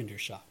 carpenter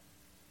shop?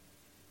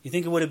 You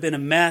think it would have been a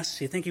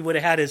mess? You think he would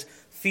have had his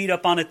feet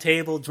up on a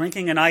table,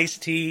 drinking an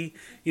iced tea,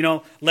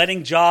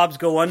 letting jobs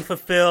go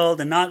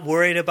unfulfilled and not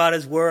worried about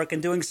his work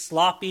and doing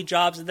sloppy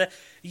jobs?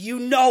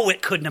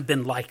 It couldn't have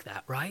been like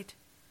that, right?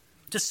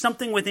 Just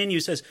something within you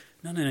says,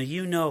 no,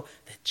 you know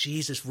that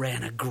Jesus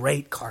ran a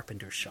great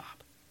carpenter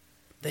shop,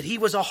 that he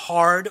was a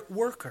hard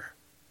worker.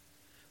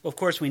 Well, of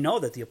course, we know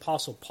that the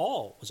Apostle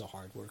Paul was a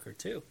hard worker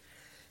too.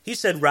 He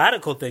said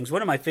radical things.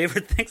 One of my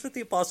favorite things that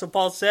the Apostle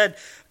Paul said,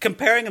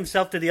 comparing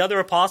himself to the other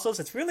apostles,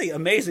 it's really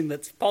amazing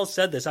that Paul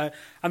said this.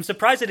 I'm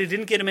surprised that he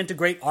didn't get him into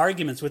great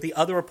arguments with the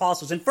other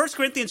apostles. In 1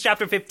 Corinthians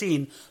chapter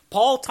 15,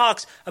 Paul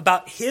talks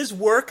about his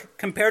work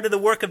compared to the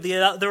work of the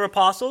other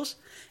apostles,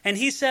 and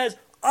he says,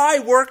 I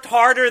worked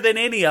harder than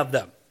any of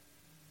them.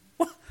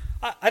 Well,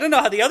 I don't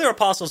know how the other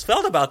apostles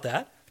felt about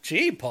that.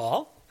 Gee,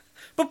 Paul.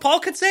 But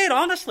Paul could say it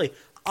honestly.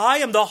 I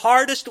am the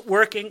hardest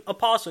working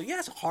apostle.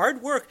 Yes,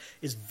 hard work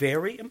is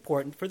very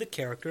important for the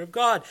character of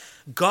God.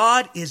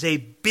 God is a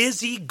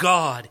busy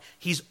God.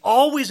 He's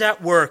always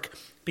at work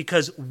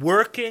because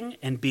working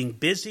and being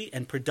busy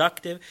and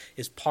productive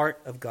is part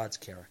of God's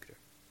character.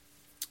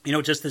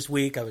 Just this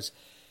week I was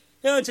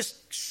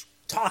just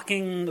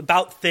talking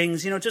about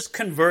things, just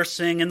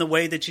conversing in the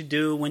way that you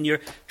do when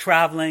you're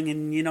traveling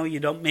and, you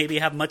don't maybe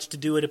have much to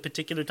do at a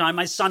particular time.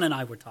 My son and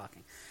I were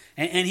talking.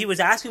 And he was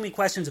asking me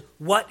questions,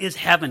 what is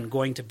heaven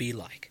going to be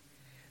like?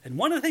 And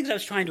one of the things I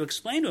was trying to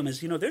explain to him is,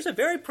 there's a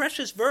very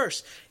precious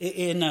verse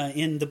in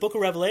the book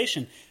of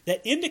Revelation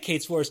that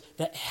indicates for us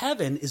that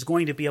heaven is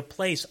going to be a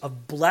place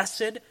of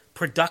blessed,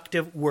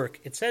 productive work.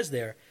 It says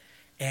there,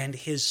 and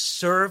his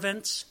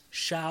servants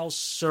shall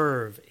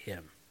serve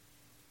him.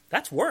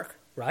 That's work,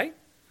 right?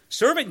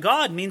 Serving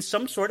God means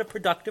some sort of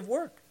productive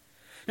work.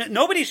 Now,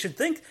 nobody should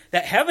think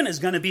that heaven is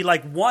going to be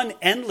like one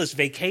endless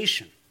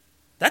vacation.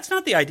 That's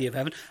not the idea of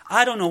heaven.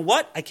 I don't know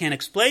what. I can't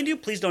explain to you.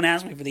 Please don't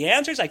ask me for the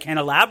answers. I can't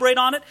elaborate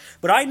on it.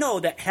 But I know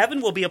that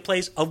heaven will be a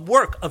place of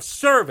work, of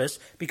service,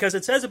 because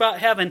it says about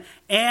heaven,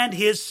 and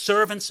his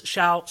servants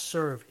shall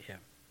serve him.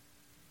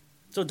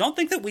 So don't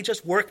think that we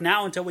just work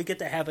now until we get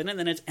to heaven and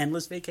then it's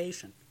endless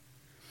vacation.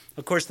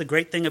 Of course, the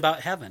great thing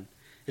about heaven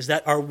is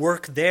that our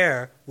work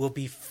there will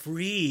be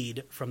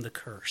freed from the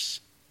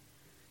curse.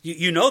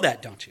 You know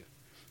that, don't you?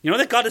 You know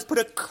that God has put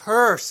a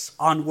curse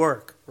on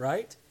work,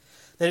 right?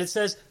 That it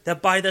says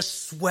that by the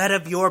sweat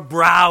of your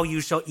brow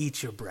you shall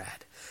eat your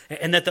bread.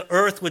 And that the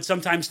earth would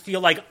sometimes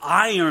feel like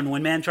iron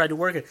when man tried to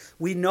work it.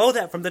 We know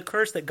that from the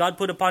curse that God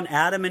put upon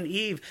Adam and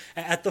Eve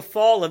at the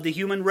fall of the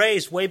human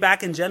race, way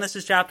back in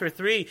Genesis chapter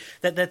 3,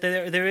 that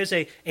there is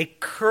a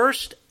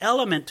cursed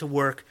element to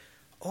work.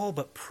 Oh,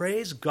 but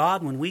praise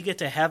God when we get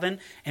to heaven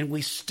and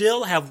we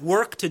still have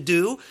work to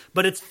do,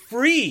 but it's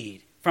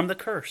freed from the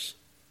curse.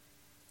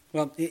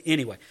 Well,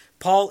 anyway,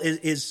 Paul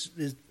is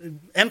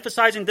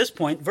emphasizing this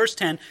point, verse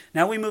 10.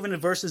 Now we move into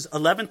verses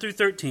 11 through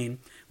 13,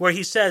 where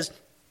he says,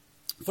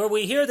 for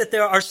we hear that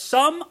there are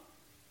some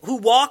who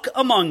walk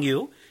among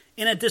you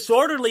in a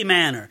disorderly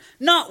manner,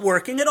 not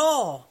working at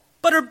all,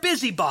 but are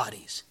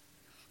busybodies.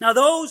 Now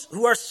those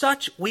who are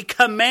such we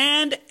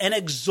command and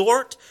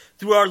exhort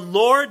through our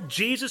Lord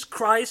Jesus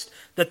Christ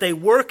that they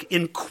work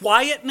in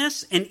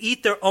quietness and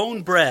eat their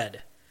own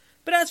bread.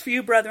 But as for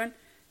you, brethren,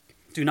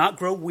 do not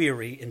grow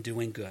weary in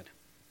doing good.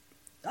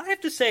 I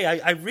have to say,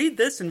 I read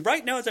this, and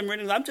right now as I'm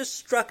reading it, I'm just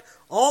struck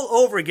all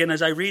over again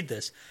as I read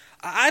this.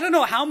 I don't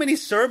know how many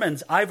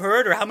sermons I've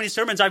heard or how many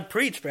sermons I've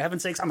preached, for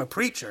heaven's sakes, I'm a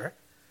preacher,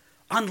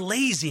 on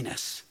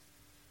laziness.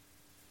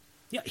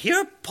 Yeah,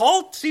 here,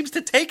 Paul seems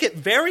to take it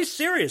very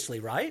seriously,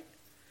 right?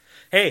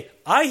 Hey,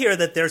 I hear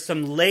that there's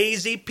some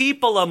lazy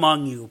people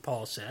among you,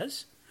 Paul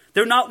says.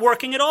 They're not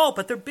working at all,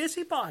 but they're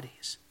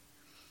busybodies.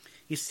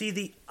 You see,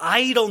 the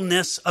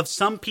idleness of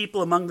some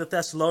people among the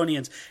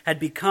Thessalonians had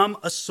become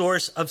a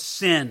source of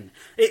sin.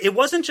 It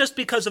wasn't just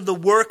because of the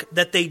work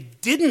that they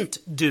didn't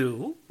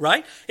do,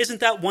 right? Isn't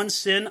that one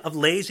sin of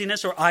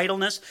laziness or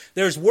idleness?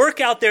 There's work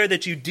out there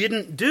that you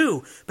didn't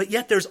do, but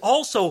yet there's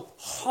also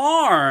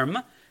harm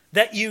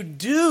that you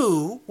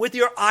do with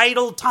your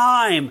idle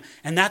time.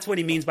 And that's what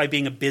he means by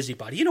being a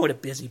busybody. You know what a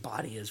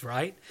busybody is,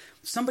 right?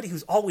 Somebody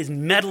who's always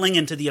meddling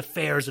into the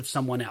affairs of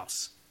someone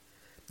else.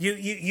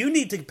 You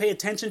need to pay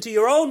attention to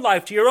your own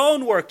life, to your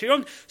own work,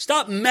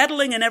 stop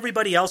meddling in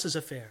everybody else's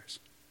affairs.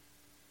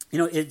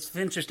 It's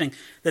interesting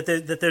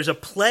that there's a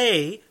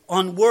play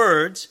on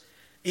words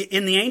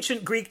in the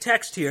ancient Greek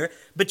text here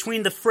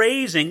between the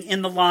phrasing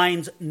in the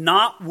lines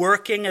not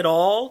working at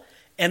all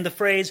and the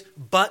phrase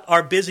but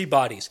are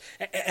busybodies.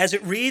 As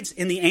it reads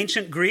in the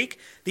ancient Greek,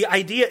 the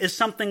idea is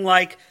something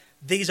like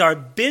these are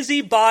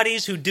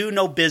busybodies who do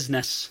no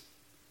business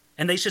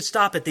and they should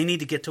stop it. They need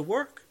to get to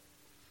work.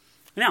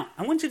 Now,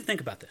 I want you to think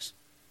about this.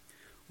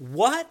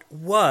 What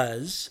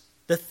was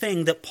the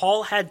thing that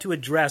Paul had to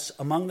address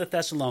among the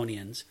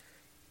Thessalonians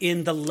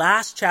in the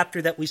last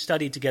chapter that we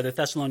studied together,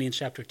 Thessalonians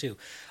chapter 2?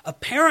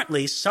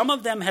 Apparently, some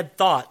of them had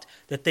thought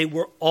that they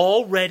were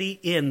already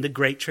in the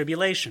Great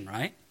Tribulation,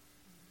 right?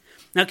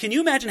 Now, can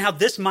you imagine how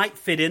this might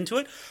fit into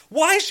it?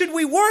 Why should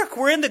we work?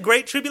 We're in the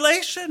Great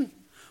Tribulation.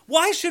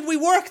 Why should we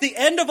work? The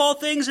end of all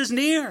things is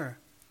near.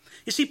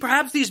 You see,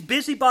 perhaps these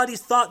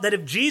busybodies thought that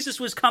if Jesus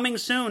was coming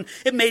soon,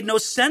 it made no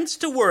sense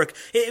to work.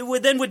 It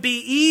would be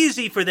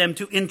easy for them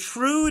to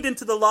intrude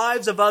into the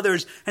lives of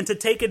others and to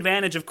take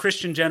advantage of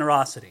Christian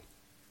generosity.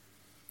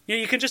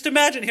 You can just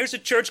imagine, here's a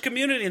church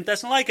community in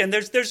Thessalonica, and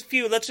there's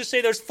few, let's just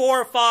say there's 4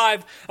 or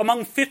 5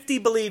 among 50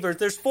 believers.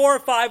 There's 4 or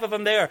 5 of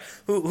them there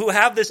who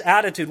have this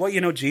attitude,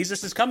 well,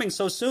 Jesus is coming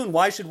so soon,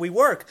 why should we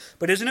work?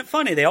 But isn't it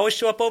funny? They always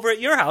show up over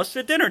at your house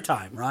at dinner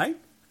time, right?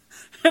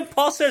 And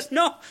Paul says,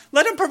 no,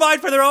 let them provide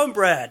for their own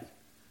bread.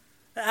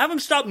 Have them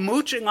stop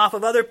mooching off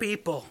of other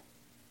people.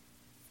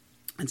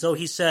 And so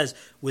he says,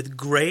 with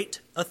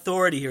great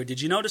authority here. Did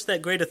you notice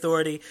that great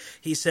authority?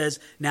 He says,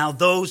 now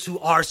those who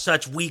are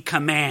such we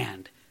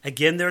command.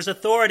 Again, there's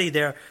authority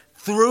there.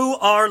 Through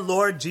our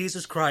Lord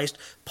Jesus Christ,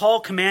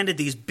 Paul commanded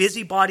these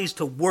busybodies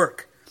to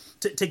work,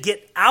 to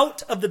get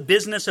out of the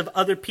business of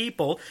other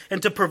people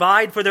and to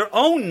provide for their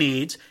own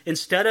needs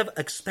instead of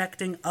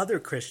expecting other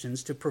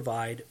Christians to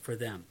provide for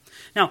them.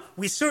 Now,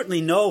 we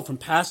certainly know from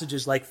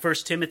passages like 1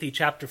 Timothy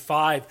chapter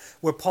 5,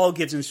 where Paul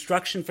gives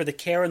instruction for the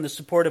care and the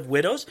support of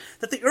widows,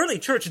 that the early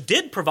church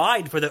did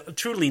provide for the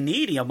truly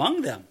needy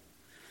among them.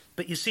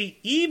 But you see,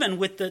 even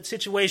with the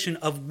situation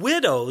of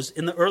widows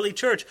in the early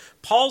church,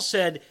 Paul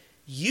said,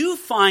 you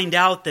find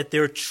out that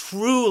they're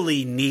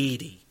truly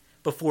needy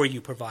before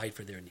you provide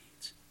for their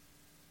needs.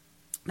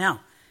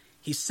 Now,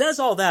 he says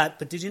all that,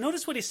 but did you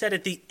notice what he said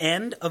at the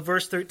end of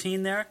verse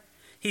 13 there?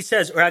 He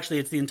says, or actually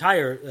it's the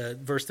entire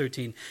verse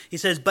 13. He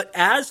says, but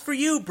as for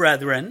you,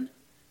 brethren,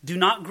 do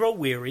not grow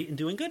weary in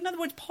doing good. In other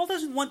words, Paul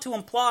doesn't want to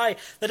imply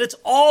that it's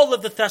all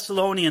of the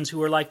Thessalonians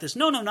who are like this.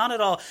 No, not at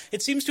all.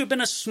 It seems to have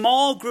been a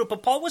small group,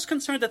 but Paul was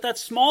concerned that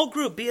small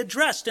group be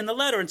addressed in the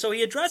letter, and so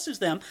he addresses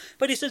them.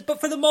 But he says,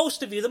 but for the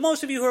most of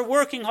you who are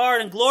working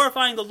hard and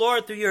glorifying the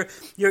Lord through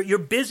your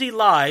busy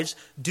lives,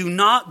 do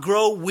not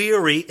grow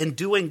weary in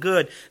doing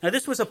good. Now,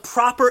 this was a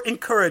proper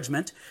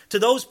encouragement to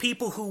those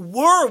people who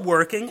were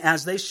working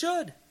as they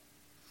should.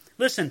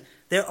 Listen,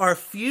 there are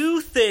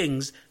few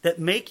things that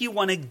make you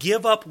want to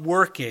give up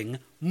working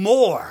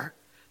more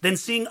than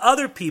seeing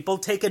other people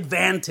take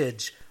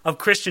advantage of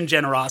Christian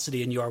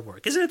generosity in your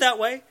work. Isn't it that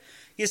way?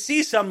 You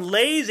see some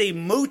lazy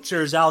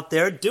moochers out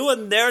there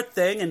doing their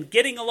thing and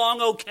getting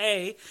along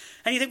okay,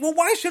 and you think, well,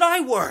 why should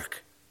I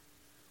work?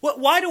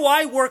 Why do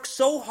I work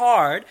so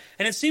hard?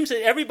 And it seems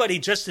that everybody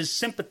just is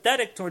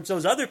sympathetic towards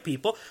those other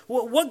people.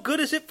 What good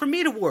is it for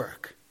me to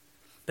work?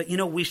 But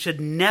we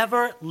should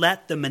never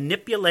let the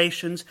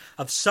manipulations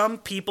of some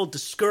people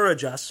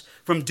discourage us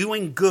from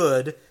doing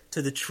good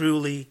to the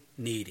truly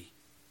needy.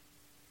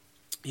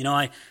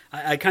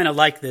 I kind of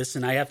like this,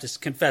 and I have to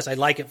confess, I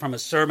like it from a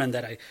sermon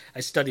that I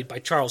studied by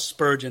Charles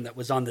Spurgeon that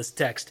was on this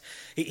text.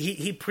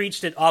 He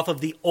preached it off of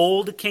the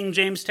Old King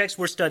James text.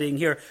 We're studying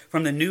here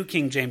from the New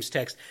King James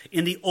text.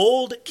 In the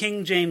Old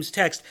King James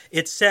text,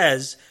 it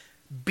says,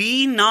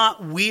 be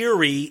not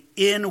weary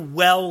in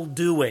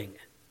well-doing.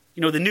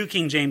 The New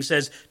King James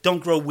says,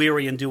 don't grow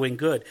weary in doing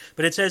good.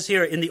 But it says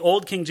here in the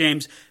Old King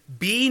James,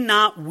 be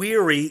not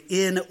weary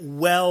in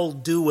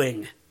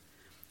well-doing.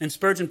 And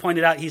Spurgeon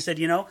pointed out, he said,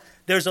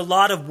 there's a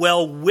lot of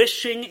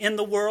well-wishing in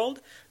the world.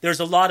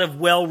 There's a lot of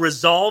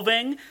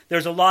well-resolving.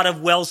 There's a lot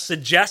of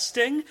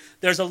well-suggesting.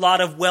 There's a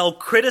lot of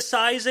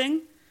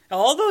well-criticizing.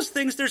 All those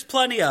things there's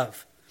plenty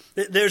of.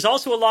 There's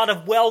also a lot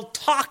of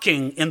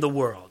well-talking in the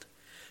world.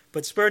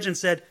 But Spurgeon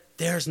said,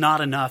 there's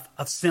not enough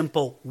of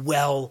simple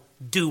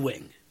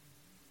well-doing.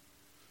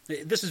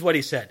 This is what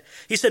he said.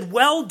 He said,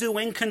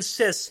 well-doing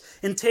consists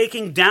in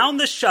taking down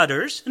the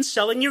shutters and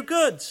selling your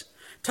goods,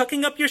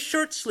 tucking up your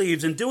shirt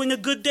sleeves and doing a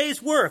good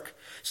day's work,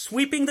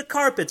 sweeping the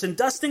carpets and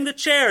dusting the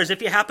chairs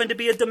if you happen to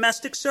be a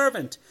domestic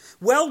servant.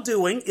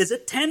 Well-doing is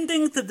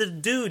attending to the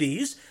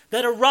duties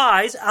that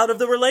arise out of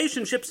the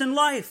relationships in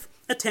life,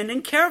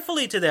 attending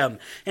carefully to them,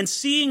 and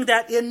seeing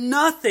that in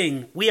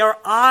nothing we are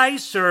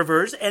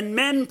eye-servers and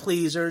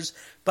men-pleasers,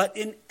 but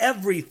in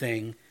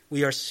everything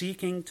we are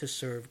seeking to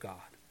serve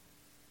God.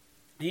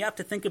 You have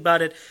to think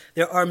about it.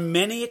 There are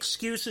many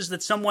excuses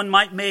that someone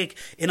might make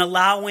in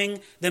allowing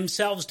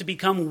themselves to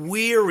become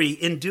weary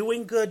in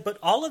doing good, but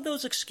all of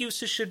those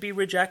excuses should be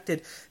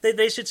rejected.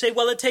 They should say,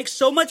 well, it takes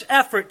so much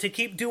effort to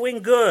keep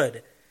doing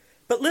good.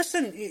 But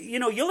listen,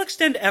 you'll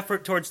extend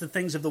effort towards the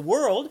things of the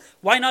world.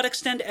 Why not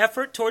extend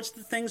effort towards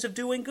the things of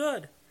doing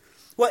good?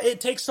 Well,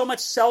 it takes so much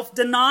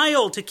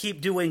self-denial to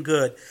keep doing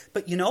good.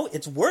 But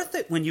it's worth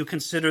it when you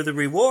consider the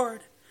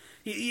reward.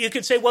 You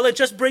could say, well, it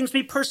just brings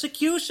me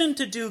persecution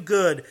to do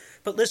good.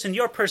 But listen,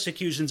 your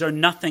persecutions are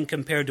nothing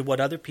compared to what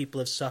other people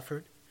have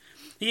suffered.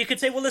 You could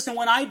say, well, listen,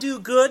 when I do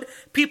good,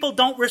 people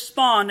don't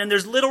respond and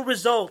there's little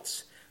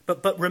results.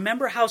 But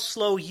remember how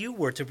slow you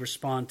were to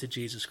respond to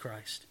Jesus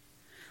Christ.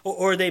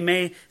 Or they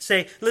may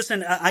say,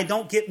 listen, I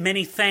don't get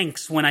many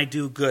thanks when I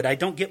do good. I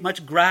don't get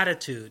much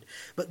gratitude.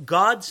 But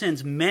God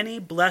sends many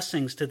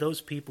blessings to those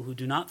people who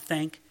do not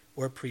thank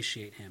or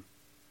appreciate him.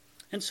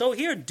 And so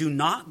here, do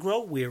not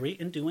grow weary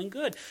in doing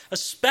good,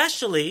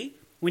 especially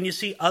when you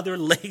see other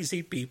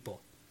lazy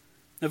people.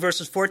 Now,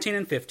 verses 14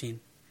 and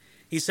 15,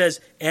 he says,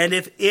 and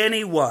if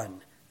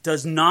anyone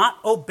does not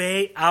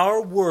obey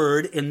our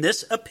word in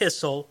this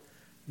epistle,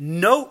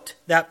 note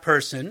that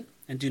person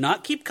and do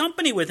not keep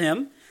company with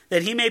him,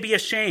 that he may be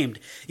ashamed.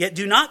 Yet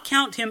do not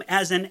count him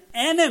as an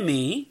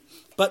enemy,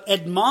 but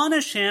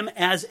admonish him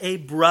as a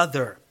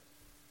brother.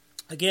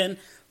 Again,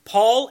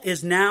 Paul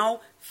is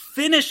now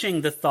finishing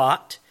the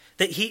thought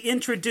that he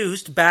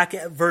introduced back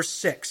at verse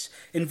 6.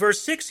 In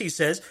verse 6 he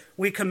says,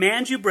 we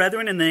command you,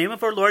 brethren, in the name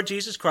of our Lord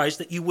Jesus Christ,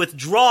 that you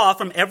withdraw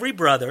from every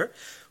brother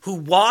who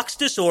walks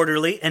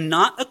disorderly and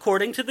not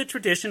according to the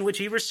tradition which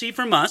he received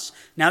from us.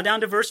 Now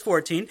down to verse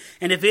 14.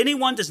 And if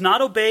anyone does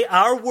not obey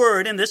our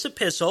word in this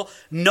epistle,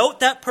 note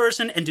that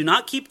person and do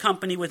not keep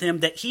company with him,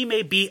 that he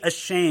may be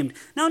ashamed.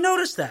 Now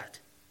notice that.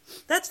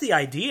 That's the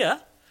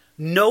idea.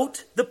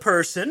 Note the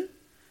person.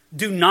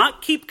 Do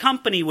not keep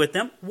company with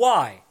them.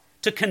 Why?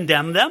 To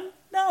condemn them?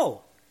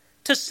 No.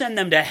 To send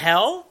them to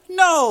hell?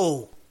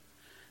 No.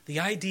 The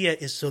idea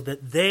is so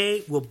that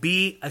they will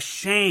be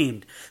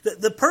ashamed.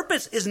 The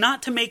purpose is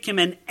not to make him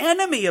an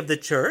enemy of the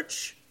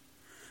church,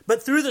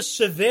 but through the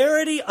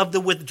severity of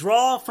the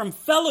withdrawal from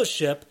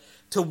fellowship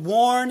to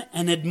warn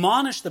and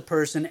admonish the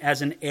person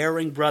as an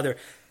erring brother.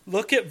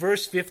 Look at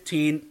verse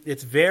 15.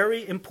 It's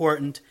very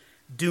important.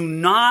 Do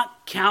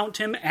not count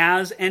him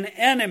as an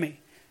enemy,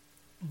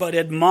 but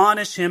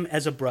admonish him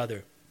as a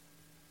brother.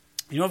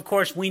 You know, of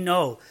course, we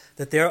know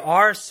that there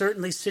are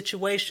certainly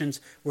situations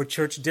where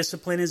church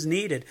discipline is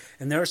needed.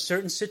 And there are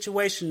certain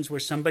situations where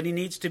somebody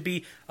needs to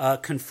be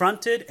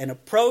confronted and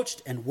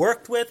approached and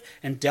worked with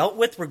and dealt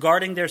with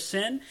regarding their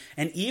sin.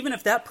 And even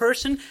if that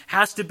person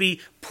has to be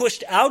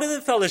pushed out of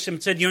the fellowship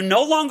and said, you're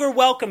no longer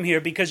welcome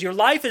here because your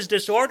life is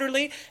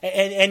disorderly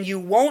and you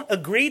won't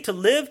agree to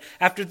live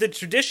after the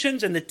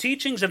traditions and the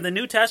teachings of the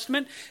New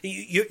Testament,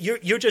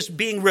 you're just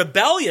being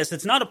rebellious.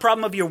 It's not a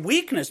problem of your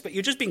weakness, but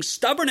you're just being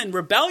stubborn and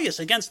rebellious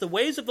against the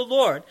ways of the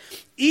Lord.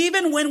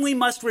 Even when we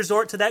must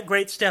resort to that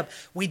great step,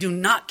 we do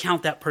not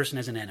count that person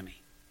as an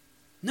enemy.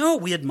 No,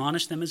 we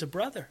admonish them as a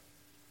brother.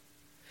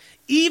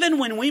 Even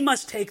when we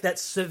must take that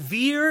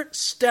severe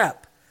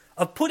step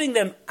of putting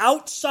them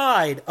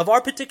outside of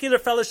our particular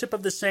fellowship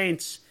of the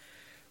saints,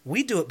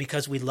 we do it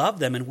because we love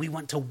them and we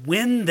want to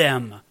win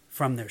them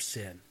from their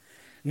sin.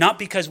 Not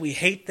because we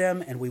hate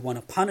them and we want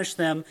to punish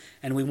them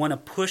and we want to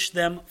push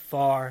them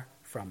far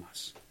from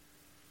us.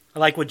 I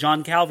like what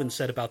John Calvin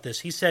said about this.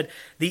 He said,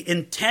 the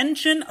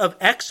intention of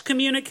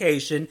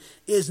excommunication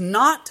is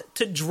not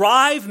to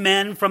drive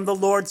men from the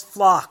Lord's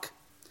flock,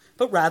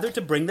 but rather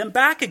to bring them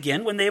back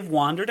again when they have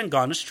wandered and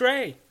gone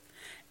astray.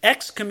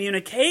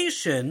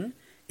 Excommunication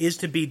is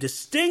to be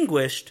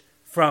distinguished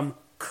from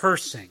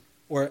cursing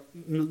or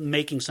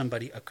making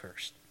somebody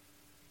accursed.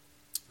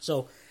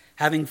 So,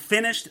 having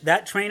finished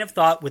that train of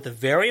thought with a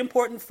very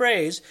important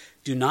phrase,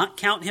 do not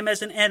count him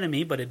as an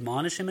enemy, but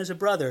admonish him as a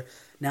brother.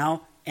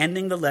 Now,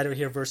 ending the letter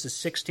here, verses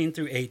 16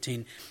 through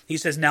 18, he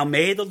says, now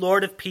may the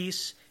Lord of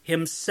peace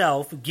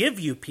himself give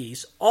you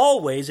peace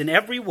always in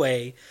every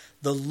way.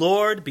 The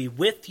Lord be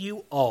with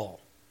you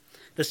all.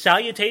 The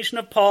salutation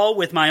of Paul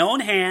with my own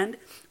hand,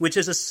 which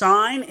is a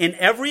sign in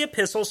every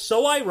epistle,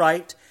 so I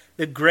write,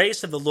 the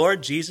grace of the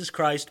Lord Jesus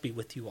Christ be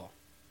with you all.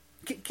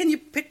 Can you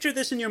picture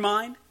this in your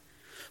mind?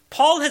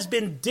 Paul has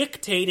been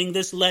dictating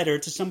this letter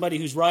to somebody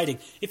who's writing.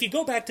 If you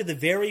go back to the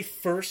very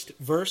first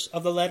verse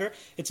of the letter,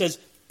 it says,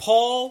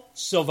 Paul,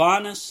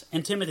 Silvanus,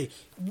 and Timothy.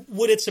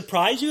 Would it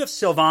surprise you if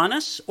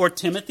Silvanus or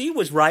Timothy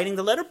was writing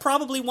the letter?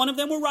 Probably one of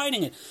them were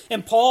writing it.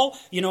 And Paul,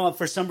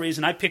 for some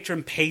reason, I picture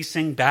him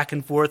pacing back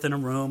and forth in a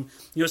room,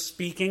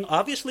 speaking,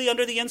 obviously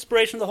under the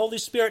inspiration of the Holy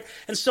Spirit.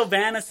 And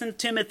Silvanus and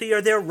Timothy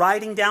are there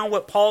writing down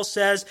what Paul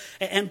says.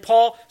 And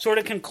Paul sort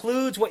of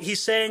concludes what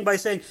he's saying by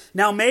saying,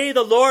 now may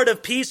the Lord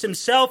of peace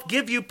himself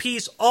give you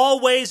peace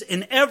always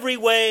in every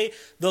way.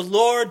 The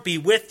Lord be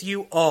with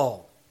you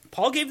all.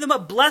 Paul gave them a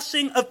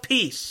blessing of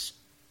peace.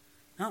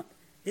 Now,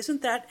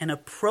 isn't that an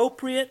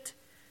appropriate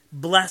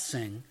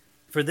blessing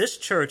for this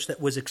church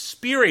that was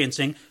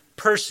experiencing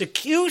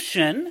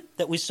persecution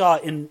that we saw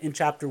in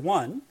chapter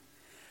 1,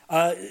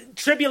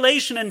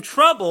 tribulation and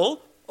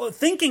trouble,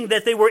 thinking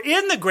that they were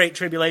in the great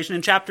tribulation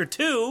in chapter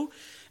 2,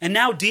 and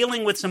now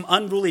dealing with some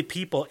unruly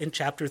people in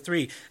chapter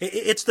 3.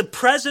 It's the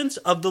presence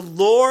of the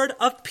Lord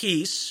of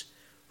peace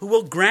who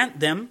will grant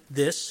them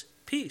this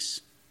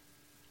peace.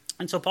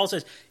 And so Paul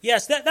says,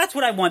 yes, that's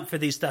what I want for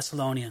these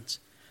Thessalonians.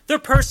 They're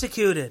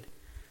persecuted.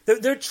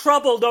 They're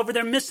troubled over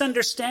their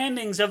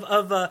misunderstandings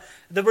of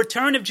the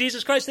return of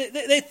Jesus Christ.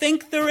 They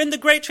think they're in the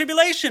Great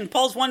Tribulation.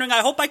 Paul's wondering,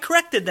 I hope I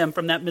corrected them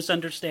from that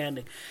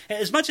misunderstanding.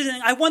 As much as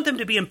anything, I want them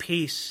to be in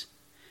peace.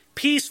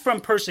 Peace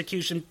from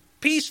persecution.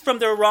 Peace from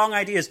their wrong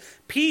ideas.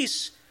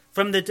 Peace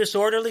from the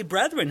disorderly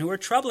brethren who are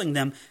troubling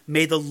them.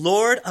 May the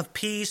Lord of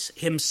peace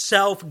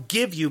himself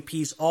give you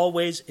peace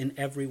always in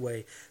every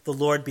way. The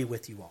Lord be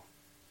with you all.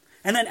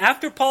 And then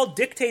after Paul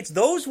dictates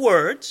those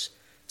words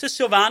to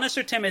Silvanus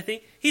or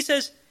Timothy, he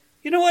says,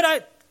 you know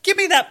what, give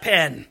me that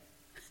pen.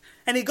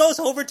 And he goes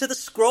over to the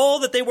scroll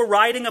that they were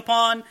writing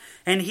upon,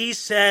 and he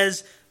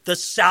says, the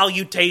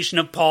salutation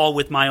of Paul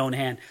with my own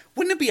hand.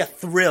 Wouldn't it be a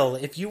thrill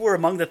if you were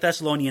among the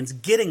Thessalonians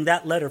getting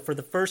that letter for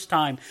the first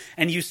time,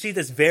 and you see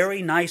this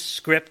very nice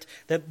script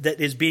that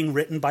is being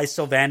written by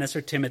Silvanus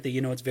or Timothy?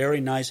 It's very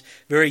nice,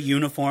 very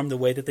uniform, the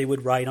way that they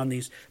would write on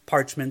these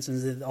parchments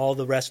and all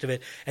the rest of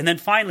it. And then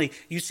finally,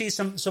 you see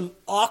some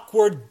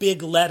awkward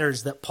big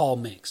letters that Paul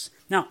makes.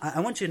 Now, I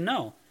want you to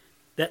know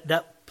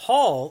that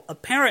Paul,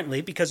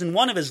 apparently, because in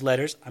one of his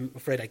letters, I'm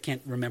afraid I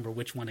can't remember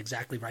which one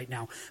exactly right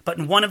now, but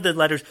in one of the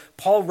letters,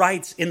 Paul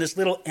writes in this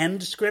little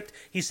end script,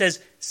 he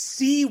says,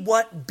 see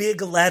what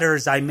big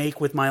letters I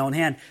make with my own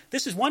hand.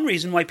 This is one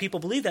reason why people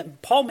believe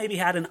that Paul maybe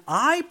had an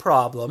eye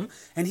problem,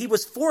 and he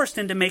was forced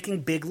into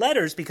making big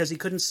letters because he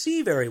couldn't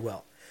see very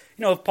well.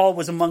 If Paul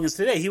was among us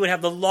today, he would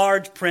have the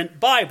large print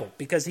Bible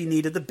because he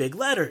needed the big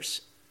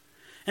letters.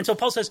 And so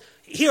Paul says,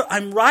 here,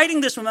 I'm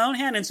writing this with my own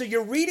hand. And so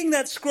you're reading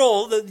that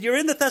scroll, you're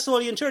in the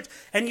Thessalonian church,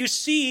 and you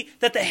see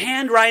that the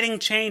handwriting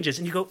changes.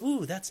 And you go,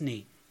 ooh, that's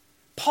neat.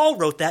 Paul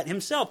wrote that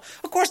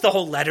himself. Of course, the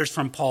whole letter's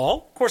from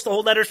Paul. Of course, the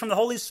whole letter's from the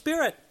Holy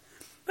Spirit.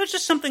 But it's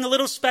just something a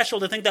little special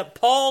to think that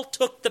Paul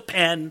took the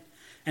pen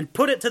and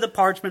put it to the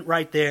parchment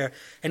right there.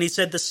 And he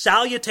said, the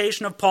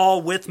salutation of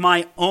Paul with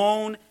my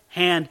own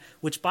hand,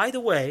 which, by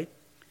the way,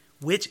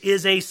 which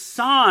is a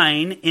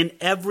sign in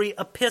every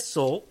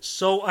epistle,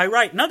 so I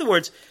write. In other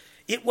words,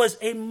 it was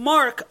a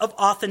mark of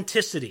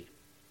authenticity.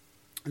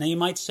 Now you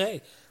might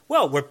say,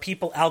 well, were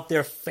people out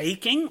there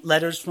faking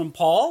letters from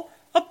Paul?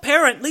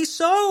 Apparently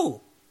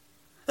so.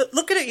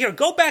 Look at it here.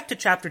 Go back to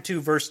chapter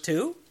 2, verse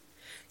 2.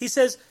 He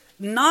says,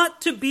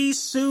 not to be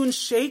soon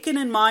shaken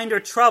in mind or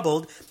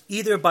troubled,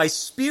 either by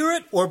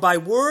spirit or by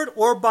word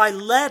or by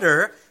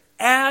letter,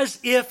 as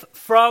if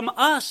from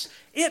us.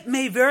 It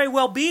may very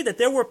well be that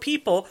there were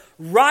people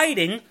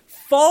writing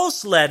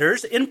false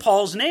letters in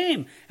Paul's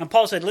name. And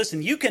Paul said,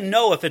 listen, you can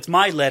know if it's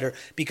my letter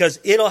because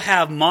it'll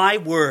have my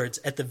words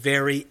at the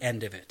very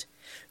end of it.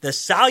 The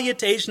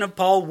salutation of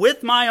Paul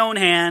with my own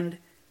hand,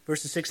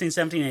 verses 16,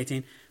 17,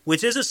 18,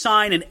 which is a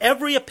sign in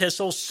every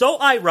epistle, so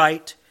I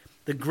write,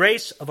 the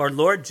grace of our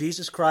Lord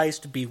Jesus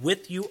Christ be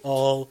with you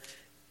all.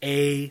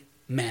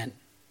 Amen.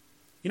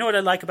 You know what I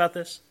like about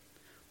this?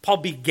 Paul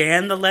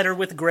began the letter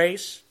with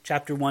grace,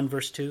 chapter 1,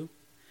 verse 2.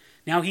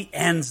 Now he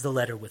ends the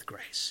letter with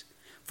grace.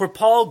 For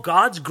Paul,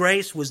 God's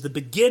grace was the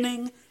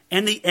beginning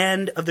and the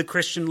end of the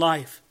Christian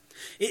life.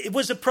 It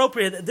was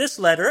appropriate that this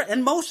letter,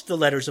 and most of the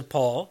letters of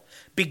Paul,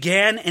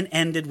 began and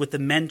ended with the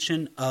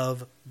mention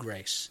of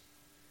grace.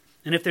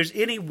 And if there's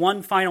any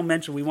one final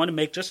mention we want to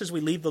make, just as we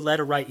leave the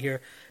letter right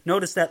here,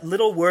 notice that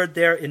little word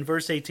there in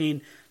verse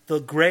 18, the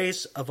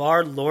grace of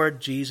our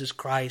Lord Jesus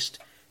Christ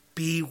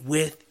be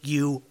with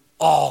you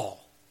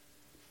all.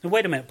 Now,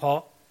 wait a minute,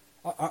 Paul.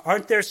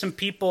 Aren't there some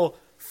people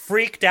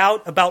freaked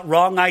out about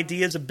wrong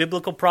ideas of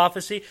biblical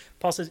prophecy?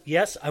 Paul says,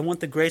 yes, I want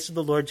the grace of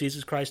the Lord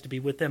Jesus Christ to be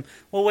with them.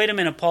 Well, wait a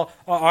minute, Paul.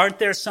 Aren't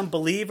there some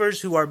believers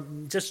who are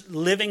just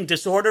living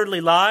disorderly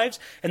lives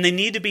and they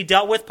need to be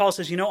dealt with? Paul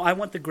says, I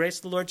want the grace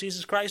of the Lord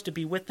Jesus Christ to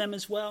be with them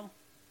as well.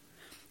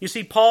 You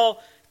see,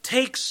 Paul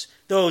takes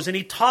those and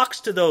he talks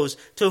to those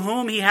to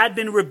whom he had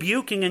been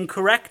rebuking and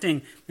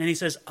correcting. And he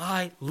says,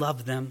 I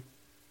love them.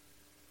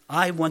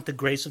 I want the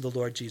grace of the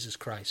Lord Jesus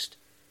Christ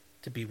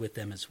to be with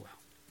them as well.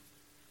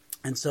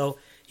 And so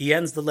he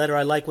ends the letter.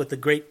 I like what the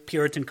great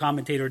Puritan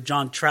commentator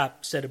John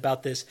Trapp said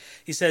about this.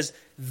 He says,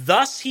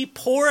 thus he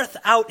poureth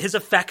out his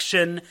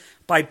affection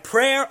by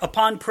prayer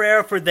upon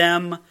prayer for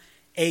them,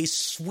 a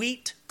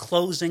sweet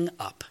closing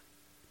up.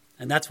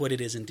 And that's what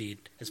it is indeed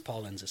as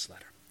Paul ends this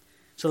letter.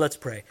 So let's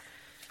pray.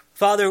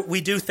 Father,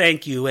 we do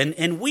thank you,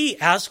 and we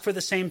ask for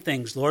the same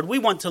things, Lord. We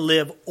want to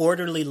live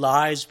orderly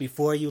lives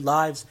before you,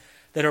 lives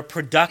that are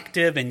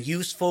productive and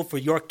useful for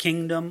your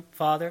kingdom,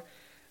 Father.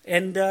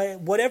 And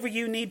whatever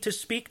you need to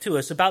speak to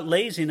us about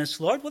laziness,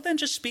 Lord, well, then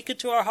just speak it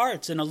to our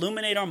hearts and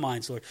illuminate our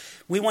minds, Lord.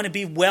 We want to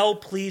be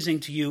well-pleasing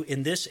to you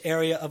in this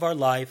area of our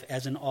life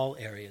as in all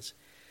areas.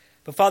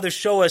 But, Father,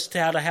 show us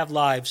how to have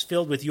lives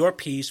filled with your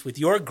peace, with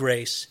your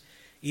grace,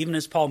 even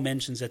as Paul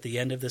mentions at the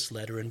end of this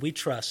letter. And we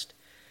trust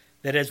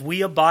that as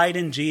we abide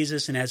in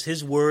Jesus and as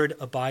his word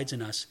abides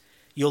in us,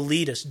 you'll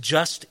lead us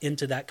just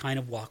into that kind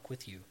of walk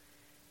with you.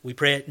 We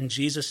pray it in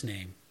Jesus'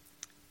 name.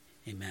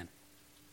 Amen.